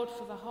 Lord,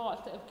 for the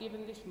hearts that have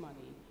given this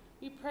money.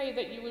 We pray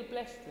that you will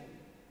bless them.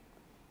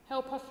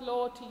 Help us,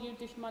 Lord, to use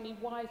this money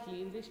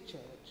wisely in this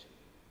church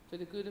for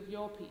the good of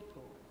your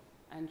people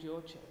and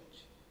your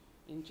church.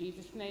 In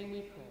Jesus' name we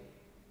pray.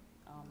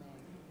 Amen.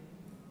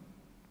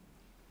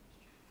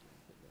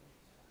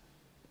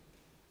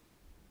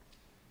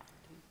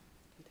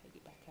 Take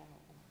it back out.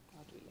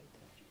 I'll do it later.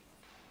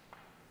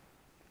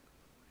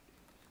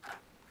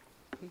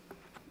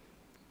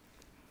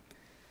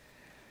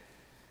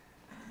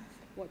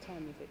 What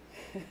time is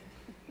it?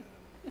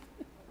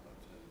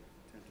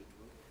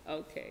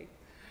 Okay.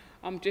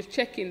 I'm just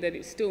checking that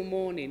it's still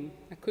morning.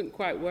 I couldn't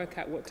quite work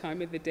out what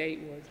time of the day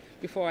it was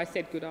before I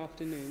said good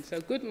afternoon. So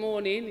good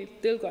morning. It's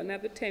still got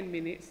another 10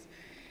 minutes.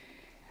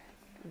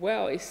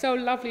 Well, it's so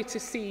lovely to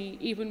see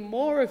even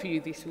more of you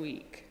this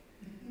week.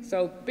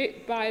 So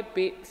bit by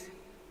bit,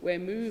 we're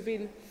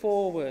moving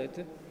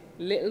forward.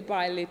 Little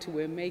by little,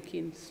 we're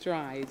making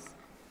strides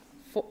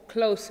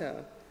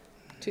closer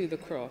to the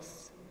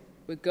cross.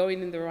 We're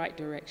going in the right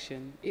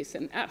direction. It's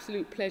an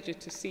absolute pleasure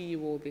to see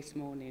you all this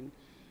morning.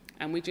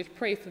 And we just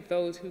pray for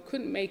those who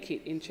couldn't make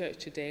it in church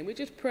today. And we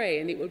just pray,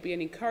 and it will be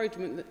an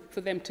encouragement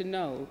for them to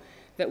know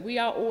that we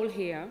are all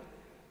here.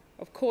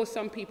 Of course,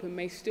 some people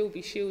may still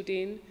be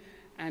shielding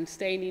and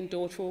staying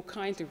indoors for all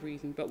kinds of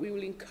reasons, but we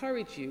will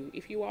encourage you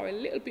if you are a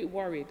little bit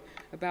worried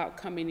about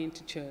coming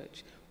into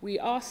church. We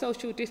are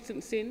social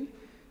distancing,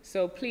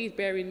 so please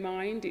bear in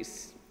mind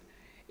it's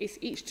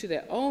each to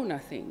their own, I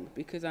think,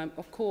 because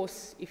of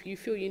course, if you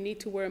feel you need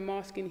to wear a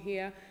mask in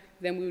here,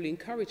 then we will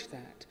encourage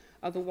that.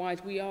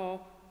 Otherwise, we are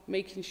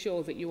making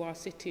sure that you are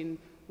sitting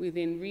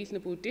within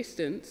reasonable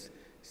distance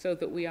so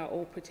that we are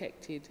all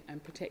protected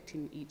and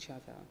protecting each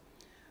other.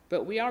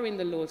 But we are in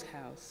the Lord's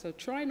house, so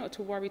try not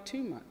to worry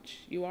too much.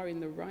 You are in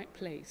the right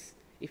place.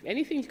 If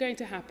anything's going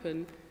to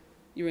happen,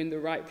 you're in the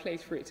right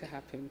place for it to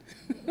happen.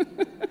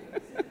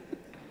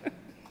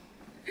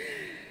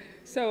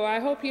 So I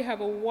hope you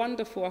have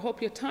I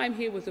hope your time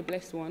here was a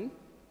blessed one.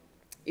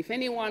 If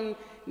anyone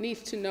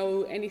needs to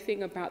know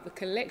anything about the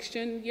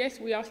collection, yes,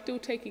 we are still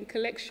taking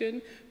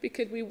collection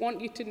because we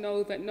want you to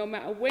know that no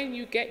matter when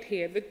you get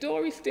here, the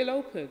door is still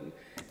open.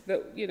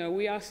 That, you know,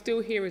 we are still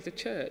here as a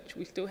church.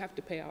 We still have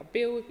to pay our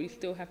bills. We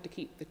still have to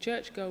keep the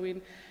church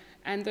going,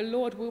 and the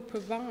Lord will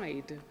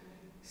provide.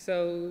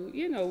 So,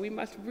 you know, we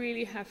must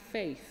really have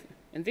faith.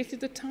 And this is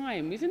the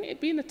time, isn't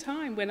it been a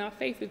time when our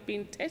faith has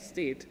been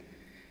tested?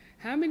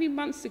 How many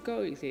months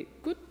ago is it?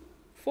 Good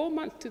 4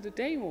 months to the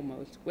day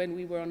almost, when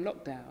we were on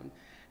lockdown,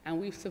 and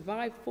we've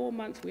survived 4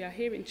 months. We are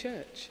here in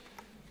church.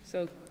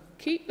 So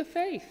keep the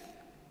faith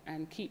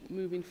and keep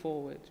moving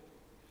forward.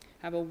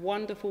 Have a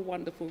wonderful,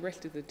 wonderful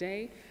rest of the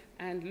day,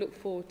 and look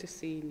forward to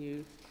seeing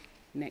you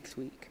next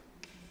week.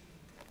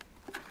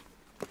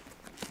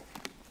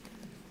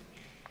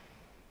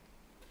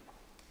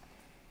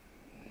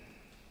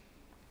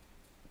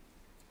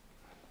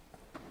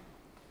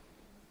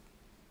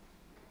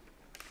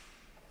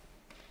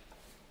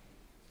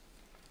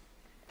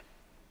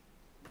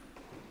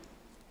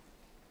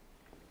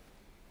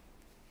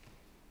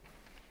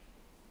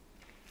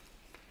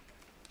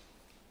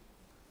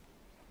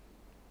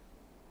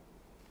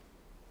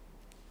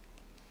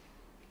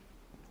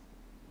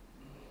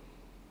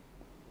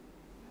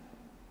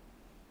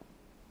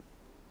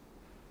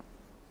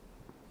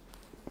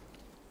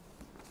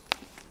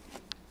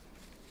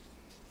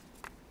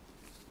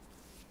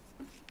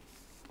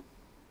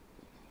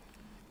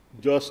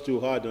 Just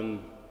to add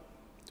on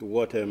to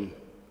what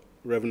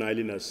Reverend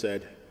Eileen has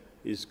said,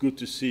 it's good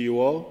to see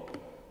you all,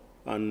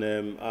 and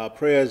our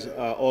prayers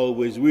are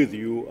always with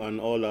you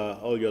and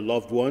all your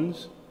loved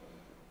ones,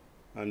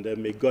 and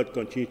may God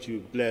continue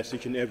to bless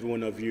each and every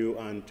one of you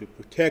and to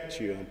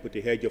protect you and put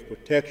a hedge of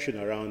protection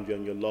around you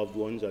and your loved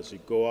ones as you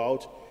go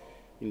out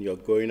in your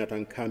going out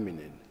and coming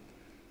in.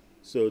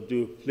 So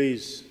do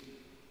please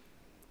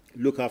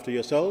look after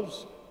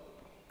yourselves,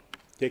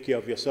 take care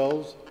of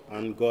yourselves,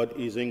 and God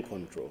is in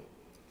control.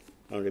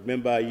 And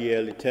remember our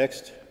yearly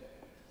text,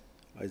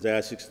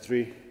 Isaiah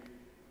 63,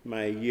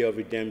 my year of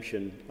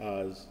redemption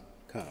has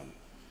come.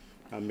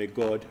 And may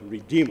God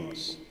redeem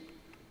us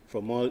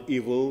from all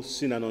evil,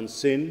 sin and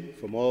unseen,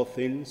 from all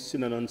things,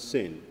 sin and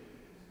unseen,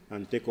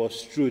 and take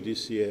us through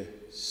this year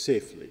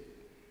safely.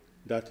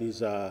 That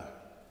is our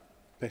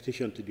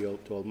petition to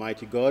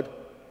Almighty God,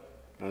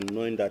 and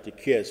knowing that He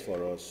cares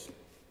for us,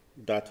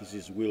 that is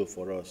His will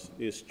for us,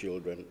 His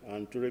children,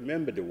 and to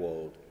remember the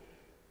world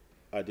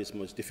at this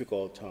most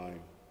difficult time,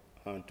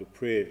 and to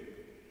pray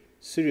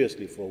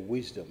seriously for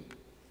wisdom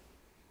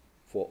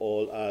for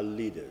all our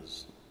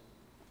leaders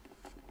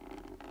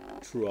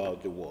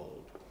throughout the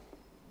world.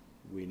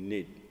 We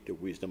need the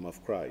wisdom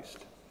of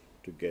Christ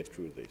to get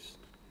through this.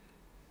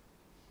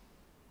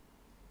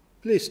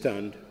 Please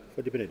stand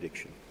for the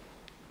benediction.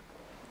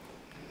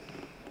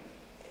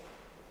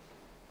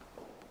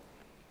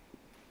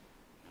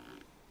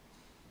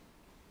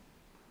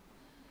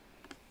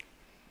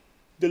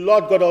 The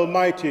Lord God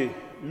Almighty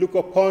look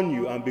upon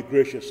you and be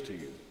gracious to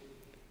you.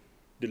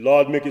 The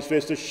Lord make His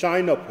face to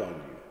shine upon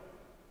you,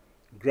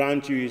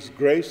 grant you His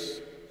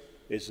grace,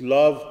 His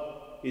love,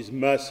 His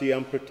mercy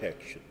and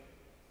protection.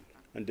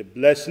 And the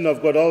blessing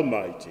of God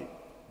Almighty,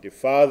 the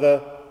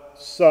Father,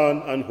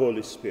 Son, and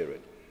Holy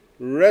Spirit,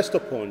 rest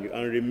upon you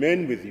and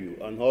remain with you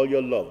and all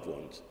your loved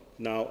ones,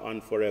 now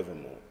and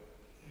forevermore.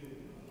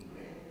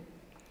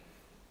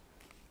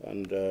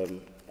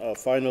 And our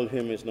final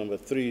hymn is number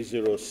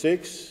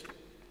 306.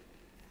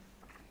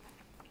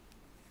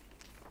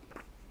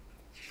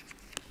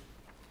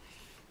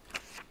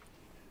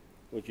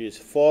 Which is,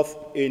 Forth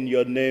in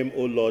your name,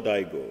 O Lord,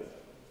 I go.